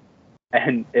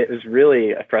 And it was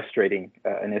really frustrating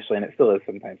initially, and it still is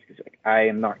sometimes, because like, I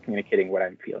am not communicating what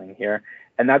I'm feeling here.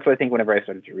 And that's what I think whenever I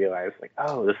started to realize, like,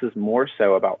 oh, this is more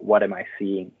so about what am I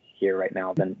seeing here right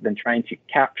now than trying to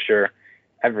capture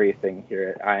everything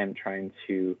here. I am trying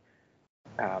to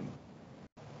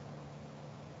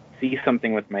see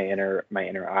something with my inner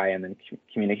eye, and then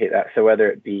communicate that. So whether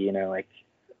it be, like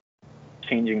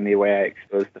changing the way I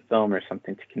expose the film or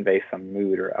something to convey some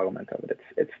mood or element of it,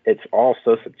 it's all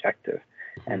so subjective.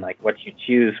 And like what you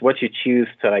choose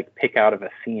to like pick out of a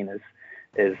scene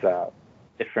is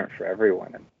different for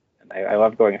everyone. And I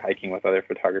love going hiking with other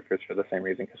photographers for the same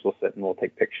reason, because we'll sit and we'll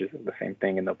take pictures of the same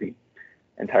thing, and they'll be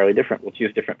entirely different. We'll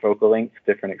choose different focal lengths,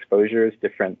 different exposures,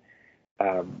 different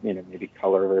maybe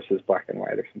color versus black and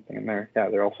white or something in there. Yeah,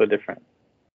 they're also different.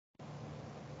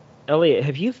 Elliot,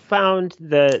 have you found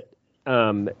that,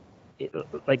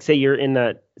 like say you're in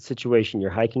that situation,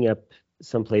 you're hiking up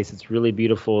someplace, it's really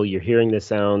beautiful, you're hearing the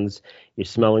sounds, you're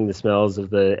smelling the smells of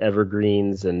the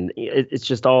evergreens, and it's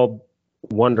just all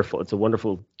wonderful. It's a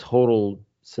wonderful total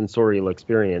sensorial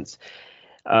experience.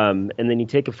 And then you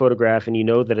take a photograph and you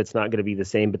know that it's not going to be the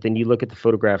same, but then you look at the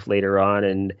photograph later on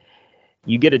and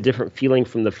you get a different feeling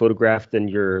from the photograph than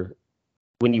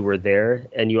when you were there,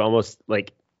 and you almost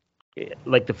like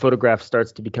the photograph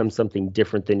starts to become something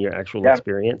different than your actual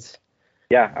experience.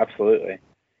 Yeah, absolutely.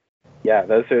 Yeah,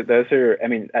 those are, I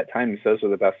mean, at times those are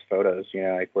the best photos,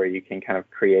 like where you can kind of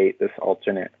create this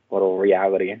alternate little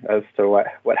reality as to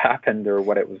what happened or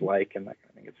what it was like. And like,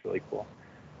 I think it's really cool.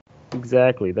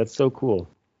 Exactly. That's so cool.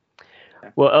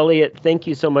 Well, Elliot, thank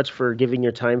you so much for giving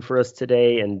your time for us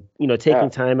today, and taking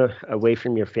time away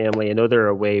from your family. I know they're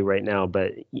away right now,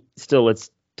 but still, it's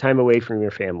time away from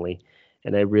your family,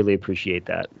 and I really appreciate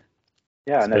that.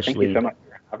 Yeah, and thank you so much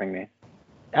for having me.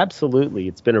 Absolutely,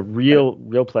 it's been a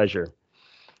real pleasure.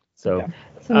 So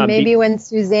maybe when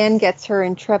Suzanne gets her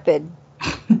Intrepid.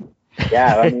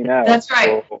 Yeah, let me know. That's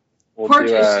right. We'll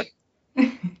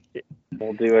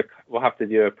have to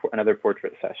do another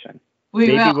portrait session.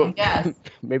 Maybe yes.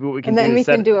 Maybe what we can and do then is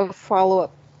we can do a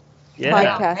follow-up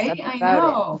podcast right?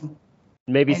 about it.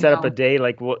 Maybe set up a day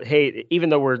like, well, hey, even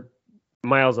though we're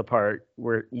miles apart,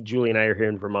 Julie and I are here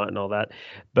in Vermont and all that,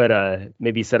 but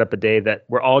maybe set up a day that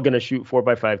we're all going to shoot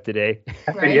 4x5 today.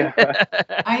 Right? Yeah.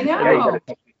 I know.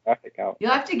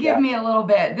 You'll have to give me a little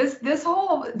bit. This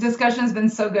whole discussion has been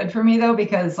so good for me though,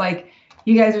 because like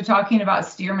you guys are talking about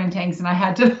Stearman tanks, and I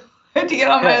had to get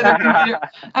on my other computer.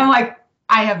 I'm like,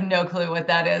 I have no clue what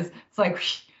that is. It's like,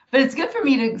 but it's good for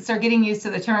me to start getting used to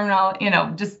the terminal,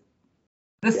 just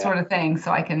this sort of thing,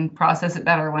 so I can process it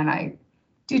better when I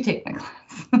do take my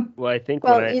class. Well, I think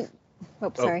sorry.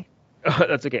 Oh,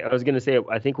 that's okay. I was going to say,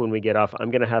 I think when we get off,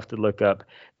 I'm going to have to look up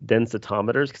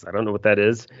densitometers, because I don't know what that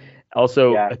is.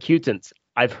 Also, acutance.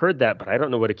 I've heard that, but I don't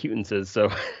know what acutance is.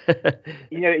 So,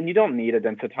 you don't need a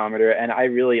densitometer. And I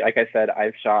really, like I said,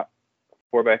 I've shot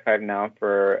 4x5 now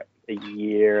for a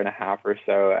year and a half or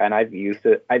so, and I've used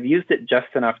it just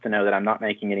enough to know that I'm not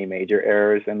making any major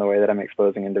errors in the way that I'm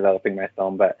exposing and developing my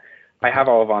film. But I have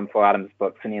all of Ansel Adams'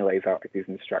 books, and he lays out like these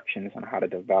instructions on how to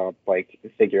develop, like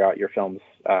figure out your film's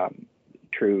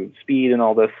true speed and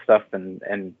all this stuff,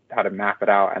 and how to map it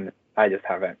out. And I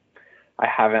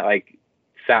haven't like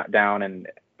sat down, and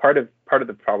part of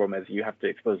the problem is you have to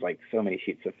expose like so many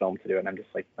sheets of film to do it, and I'm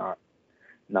just like not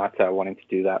wanting to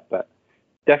do that. But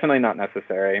definitely not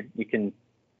necessary. You can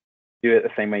do it the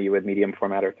same way you would medium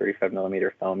format or 35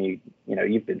 millimeter film.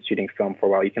 You've been shooting film for a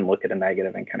while. You can look at a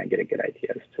negative and kind of get a good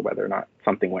idea as to whether or not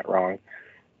something went wrong.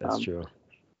 That's true.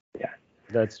 Yeah,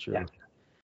 that's true. Yeah.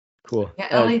 Cool. Yeah,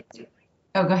 Elliot.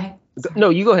 Oh, go ahead. No,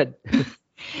 you go ahead.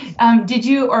 Did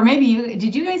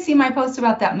you guys see my post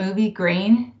about that movie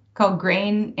Grain, called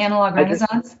Grain Analog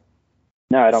Renaissance?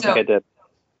 No, I don't think I did.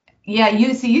 Yeah,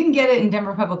 you can get it in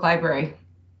Denver Public Library.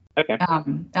 Okay.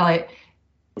 Elliot,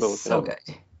 so good.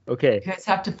 Okay. You guys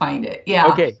have to find it. Yeah.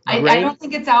 Okay. I don't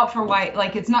think it's out for white.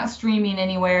 Like it's not streaming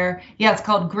anywhere. Yeah, it's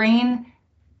called Grain: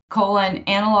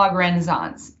 Analog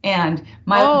Renaissance. And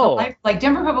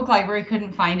Denver Public Library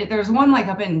couldn't find it. There's one like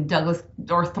up in Douglas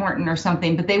or Thornton or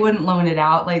something, but they wouldn't loan it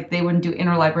out. Like they wouldn't do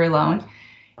interlibrary loan.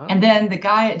 Oh. And then the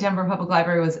guy at Denver Public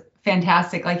Library was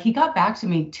fantastic. Like he got back to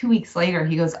me 2 weeks later.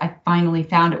 He goes, I finally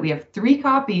found it. We have 3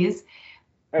 copies.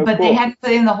 But cool. They hadn't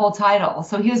put in the whole title.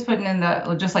 So he was putting in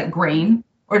just like Grain.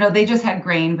 Or no, they just had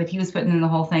Grain, but he was putting in the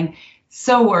whole thing.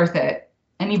 So worth it.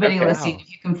 Anybody listening,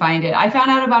 if you can find it. I found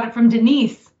out about it from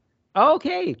Denise.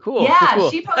 Okay, cool. Yeah,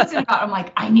 Cool. she posted about it. I'm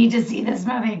like, I need to see this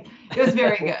movie. It was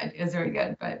very good. It was very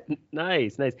good. But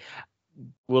Nice.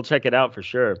 We'll check it out for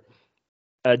sure.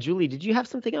 Julie, did you have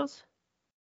something else?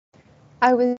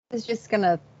 I was just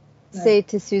gonna say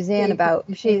to Suzanne about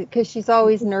because she's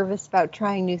always nervous about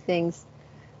trying new things.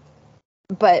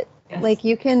 But yes. like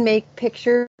you can make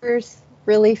pictures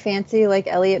really fancy like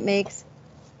Elliot makes,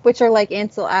 which are like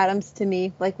Ansel Adams to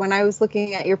me. Like when I was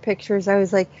looking at your pictures, I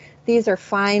was like, these are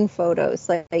fine photos.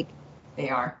 Like They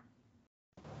are.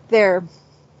 They're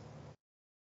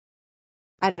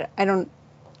I don't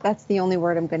that's the only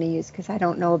word I'm going to use because I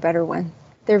don't know a better one.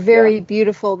 They're very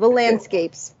beautiful. The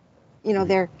landscapes,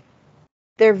 they're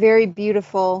very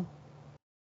beautiful,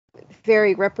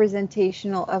 very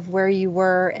representational of where you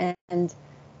were, and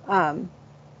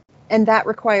that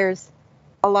requires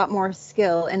a lot more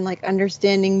skill and like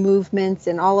understanding movements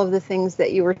and all of the things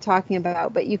that you were talking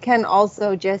about. But you can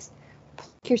also just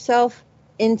put yourself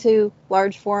into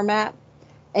large format,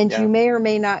 and you may or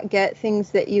may not get things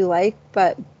that you like,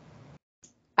 but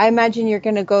I imagine you're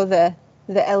going to go the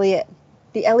Elliot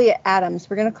Adams.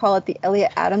 We're going to call it the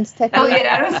Elliot Adams technique. Elliot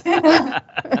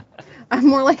Adams. I'm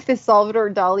more like the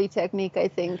Salvador Dali technique, I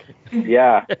think.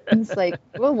 Yeah. It's like,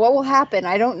 well, what will happen?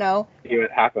 I don't know. See what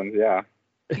happens. Yeah.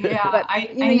 Yeah, but I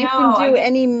know. You can do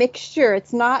any mixture.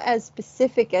 It's not as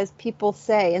specific as people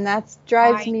say, and that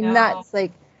drives me nuts.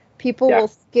 Like people will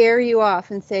scare you off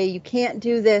and say you can't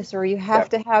do this or you have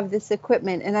to have this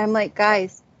equipment, and I'm like,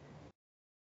 guys,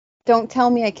 don't tell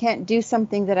me I can't do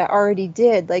something that I already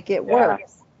did. Like it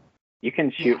works. You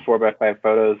can shoot 4x5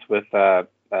 photos with a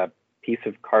piece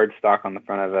of cardstock on the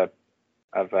front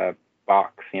of a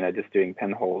box, just doing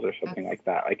pinholes or something like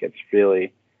that. Like it's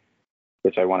really,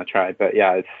 which I want to try. But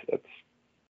yeah, it's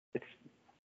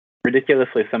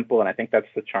ridiculously simple, and I think that's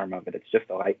the charm of it. It's just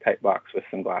a light type box with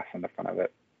some glass on the front of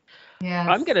it. Yeah.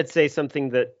 I'm gonna say something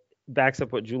that backs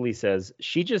up what Julie says.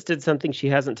 She just did something, she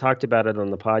hasn't talked about it on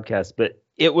the podcast, but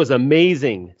it was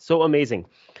amazing. So amazing.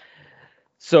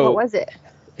 So what was it?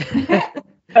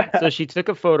 So she took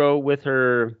a photo with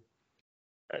her,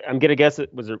 I'm going to guess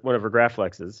it was one of her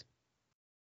Graflexes,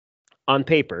 on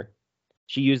paper.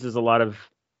 She uses a lot of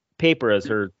paper as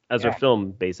her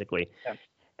film, basically. Yeah.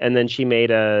 And then she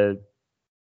made a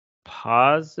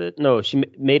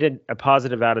made a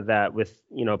positive out of that with,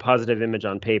 a positive image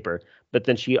on paper. But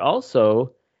then she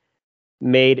also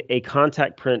made a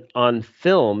contact print on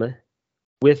film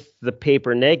with the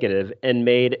paper negative and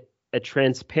made a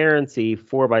transparency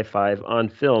 4x5 on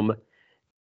film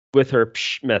with her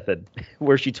psh method,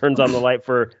 where she turns on the light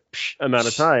for psh amount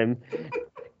of time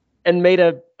and made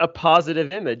a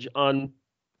positive image on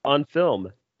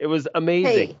film. It was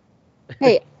amazing.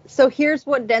 Hey, so here's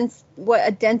whatever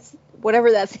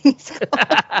that thing's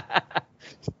called.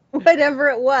 Whatever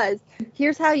it was.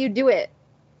 Here's how you do it.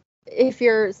 If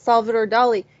you're Salvador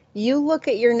Dali, you look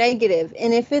at your negative,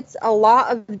 and if it's a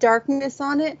lot of darkness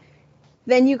on it,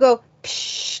 then you go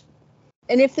psh.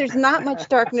 And if there's not much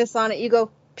darkness on it, you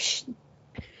go psh.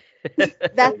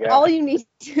 That's all you need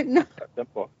to know.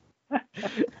 Simple.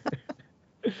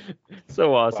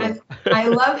 So awesome. I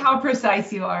love how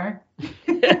precise you are.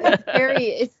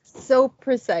 It's so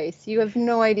precise. You have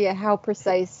no idea how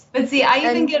precise. But see, I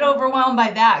even get overwhelmed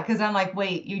by that because I'm like,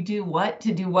 wait, you do what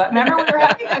to do what? Remember we were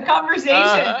having a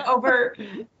conversation over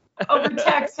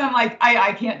text. I'm like,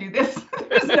 I can't do this.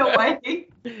 There's no way.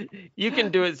 You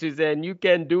can do it, Suzanne. You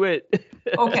can do it.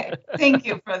 Okay. Thank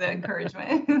you for the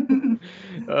encouragement.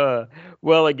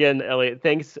 Well, again, Elliot,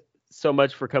 thanks so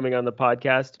much for coming on the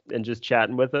podcast and just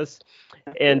chatting with us.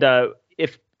 And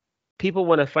if people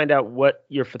want to find out what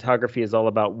your photography is all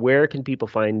about, where can people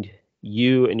find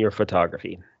you and your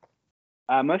photography?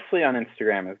 Mostly on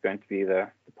Instagram is going to be the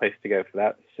place to go for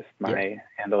that. It's just my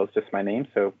handle is just my name.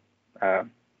 So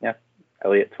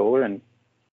Elliot Tolar, and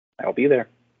I'll be there.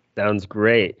 Sounds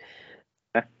great.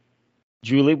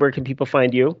 Julie, where can people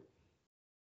find you?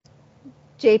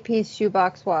 JP's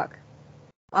Shoebox Walk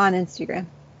on Instagram.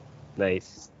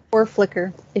 Nice. Or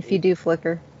Flickr, if you do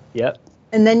Flickr. Yep.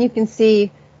 And then you can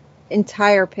see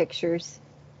entire pictures.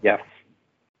 Yes.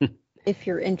 If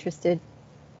you're interested.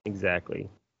 Exactly.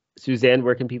 Suzanne,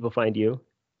 where can people find you?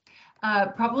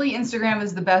 Probably Instagram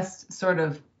is the best sort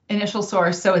of initial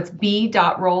source. So it's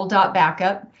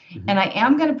b.roll.backup. Mm-hmm. And I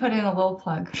am going to put in a little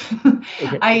plug.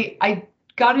 Okay. I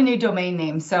got a new domain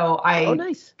name. So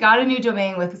I got a new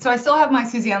domain so I still have my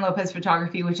Suzanne Lopez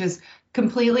photography, which is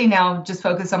completely now just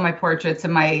focused on my portraits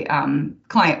and my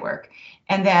client work.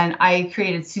 And then I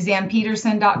created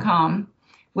SuzannePeterson.com,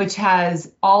 which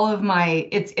has all of my,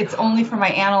 it's only for my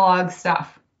analog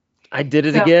stuff. I did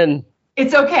it again.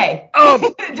 It's okay.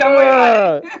 Oh, don't worry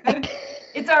about it.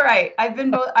 It's all right. I've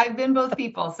been both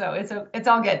people, so it's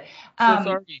all good. So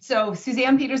sorry. So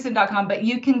SuzannePeterson.com, but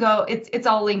you can go. It's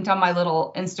all linked on my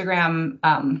little Instagram,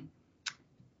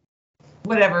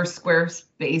 whatever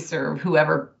Squarespace or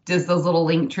whoever does those little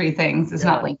link tree things. It's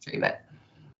not link tree, but.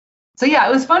 So yeah,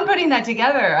 it was fun putting that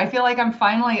together. I feel like I'm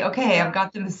finally okay. I've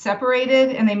got them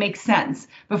separated and they make sense.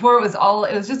 Before it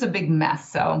was just a big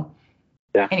mess. So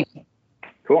yeah. Anyway.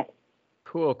 Cool.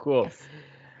 Yes.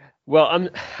 Well,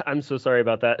 I'm so sorry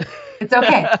about that. It's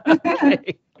okay.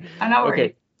 Okay. I'm not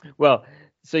worried. Okay. Well,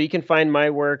 so you can find my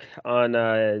work on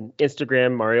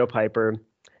Instagram, Mario Piper,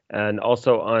 and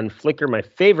also on Flickr. My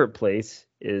favorite place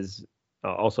is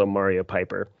also Mario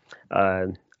Piper.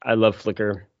 I love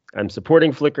Flickr. I'm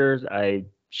supporting Flickr. I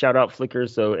shout out Flickr.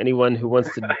 So anyone who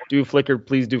wants to do Flickr,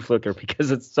 please do Flickr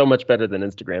because it's so much better than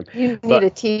Instagram. You need a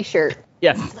T-shirt.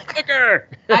 Yes, Flickr.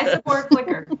 I support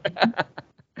Flickr.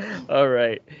 All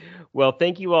right. Well,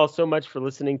 thank you all so much for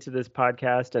listening to this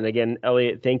podcast. And again,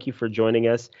 Elliot, thank you for joining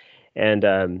us.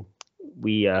 And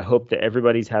we hope that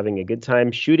everybody's having a good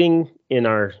time shooting in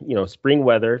our, spring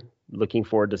weather. Looking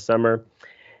forward to summer.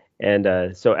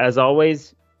 And so as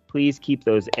always, please keep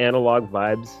those analog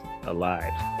vibes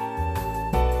alive.